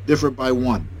reciprocal differ by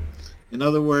 1. In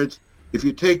other words, if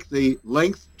you take the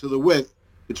length to the width,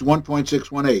 it's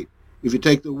 1.618. If you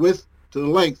take the width to the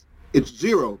length, it's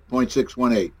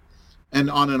 0.618,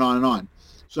 and on and on and on.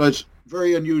 So it's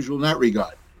very unusual in that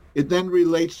regard. It then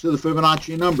relates to the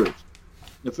Fibonacci numbers.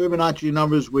 The Fibonacci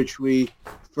numbers, which we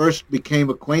first became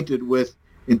acquainted with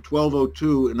in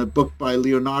 1202 in a book by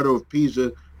Leonardo of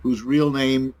Pisa, whose real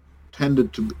name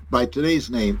tended to, by today's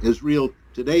name,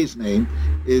 today's name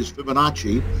is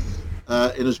Fibonacci,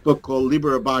 in his book called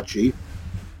Liber Abaci,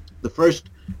 the first,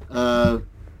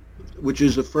 which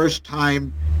is the first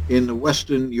time in the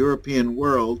Western European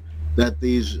world that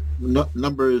these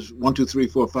numbers 1, 2, 3,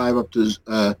 4, 5 up to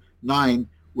 9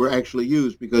 were actually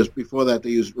used, because before that they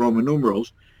used Roman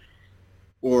numerals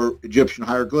or Egyptian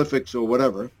hieroglyphics or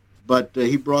whatever. But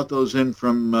he brought those in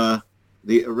from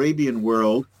the Arabian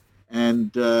world,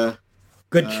 and good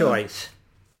choice.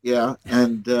 Yeah,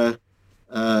 and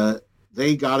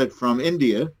they got it from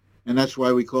India, and that's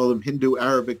why we call them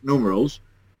Hindu-Arabic numerals.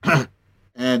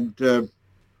 And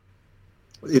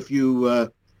if you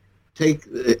take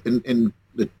in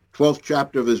the 12th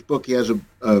chapter of his book, he has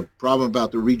a problem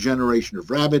about the regeneration of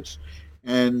rabbits,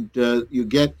 and you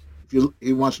get,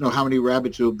 he wants to know how many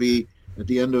rabbits there will be at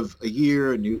the end of a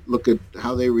year, and you look at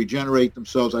how they regenerate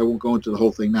themselves. I won't go into the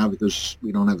whole thing now because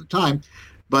we don't have the time,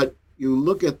 but you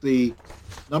look at the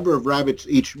number of rabbits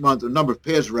each month, the number of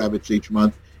pairs of rabbits each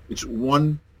month. It's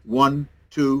 1, 1,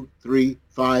 2, 3,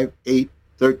 5, 8,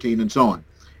 13, and so on.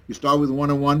 You start with 1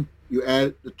 and 1, you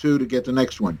add the 2 to get the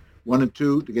next one, 1 and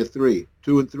 2 to get 3,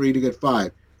 2 and 3 to get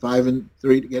 5, 5 and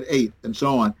 3 to get 8, and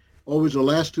so on. Always the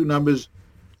last two numbers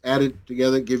added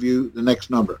together give you the next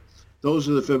number. Those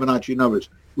are the Fibonacci numbers,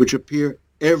 which appear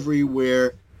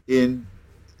everywhere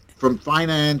from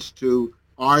finance to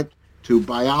art to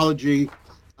biology.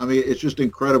 I mean, it's just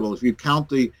incredible. If you count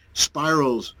the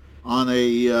spirals on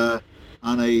a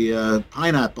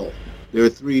pineapple, there are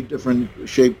 3 different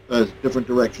shape, different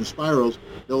direction spirals.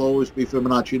 There'll always be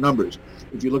Fibonacci numbers.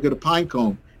 If you look at a pine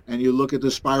cone and you look at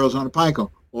the spirals on a pine cone,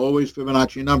 always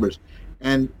Fibonacci numbers.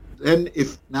 And then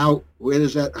what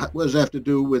does that have to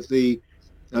do with the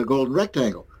golden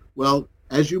rectangle? Well,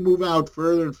 as you move out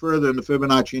further and further in the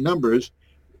Fibonacci numbers,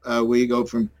 we go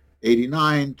from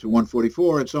 89 to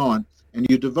 144 and so on, and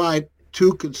you divide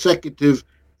 2 consecutive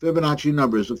Fibonacci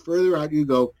numbers. The further out you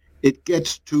go, it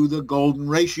gets to the golden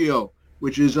ratio,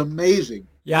 which is amazing.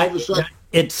 Yeah, all of a sudden,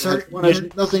 one has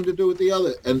nothing to do with the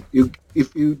other. And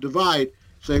if you divide,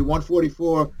 say,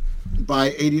 144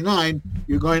 by 89,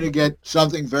 you're going to get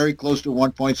something very close to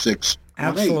 1.6.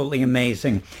 Absolutely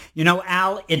amazing. You know,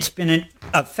 Al, it's been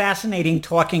a fascinating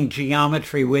talking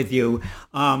geometry with you,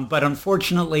 but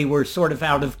unfortunately we're sort of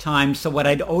out of time. So what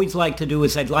I'd always like to do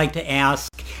is I'd like to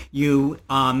ask you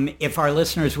if our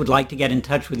listeners would like to get in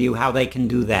touch with you, how they can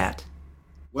do that.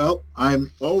 Well,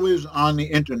 I'm always on the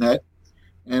internet,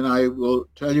 and I will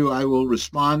tell you I will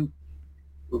respond,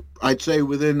 I'd say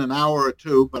within an hour or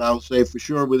two, but I'll say for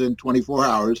sure within 24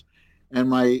 hours. And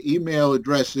my email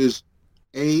address is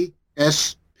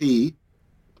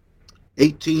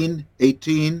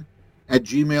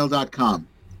asp1818@gmail.com.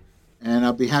 And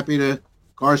I'll be happy to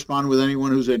correspond with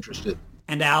anyone who's interested.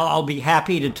 And Al, I'll be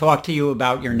happy to talk to you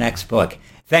about your next book.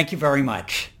 Thank you very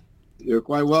much. You're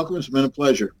quite welcome. It's been a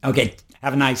pleasure. Okay.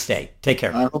 Have a nice day. Take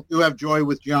care. I hope you have joy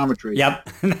with geometry. Yep.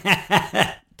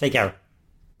 Take care.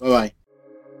 Bye-bye.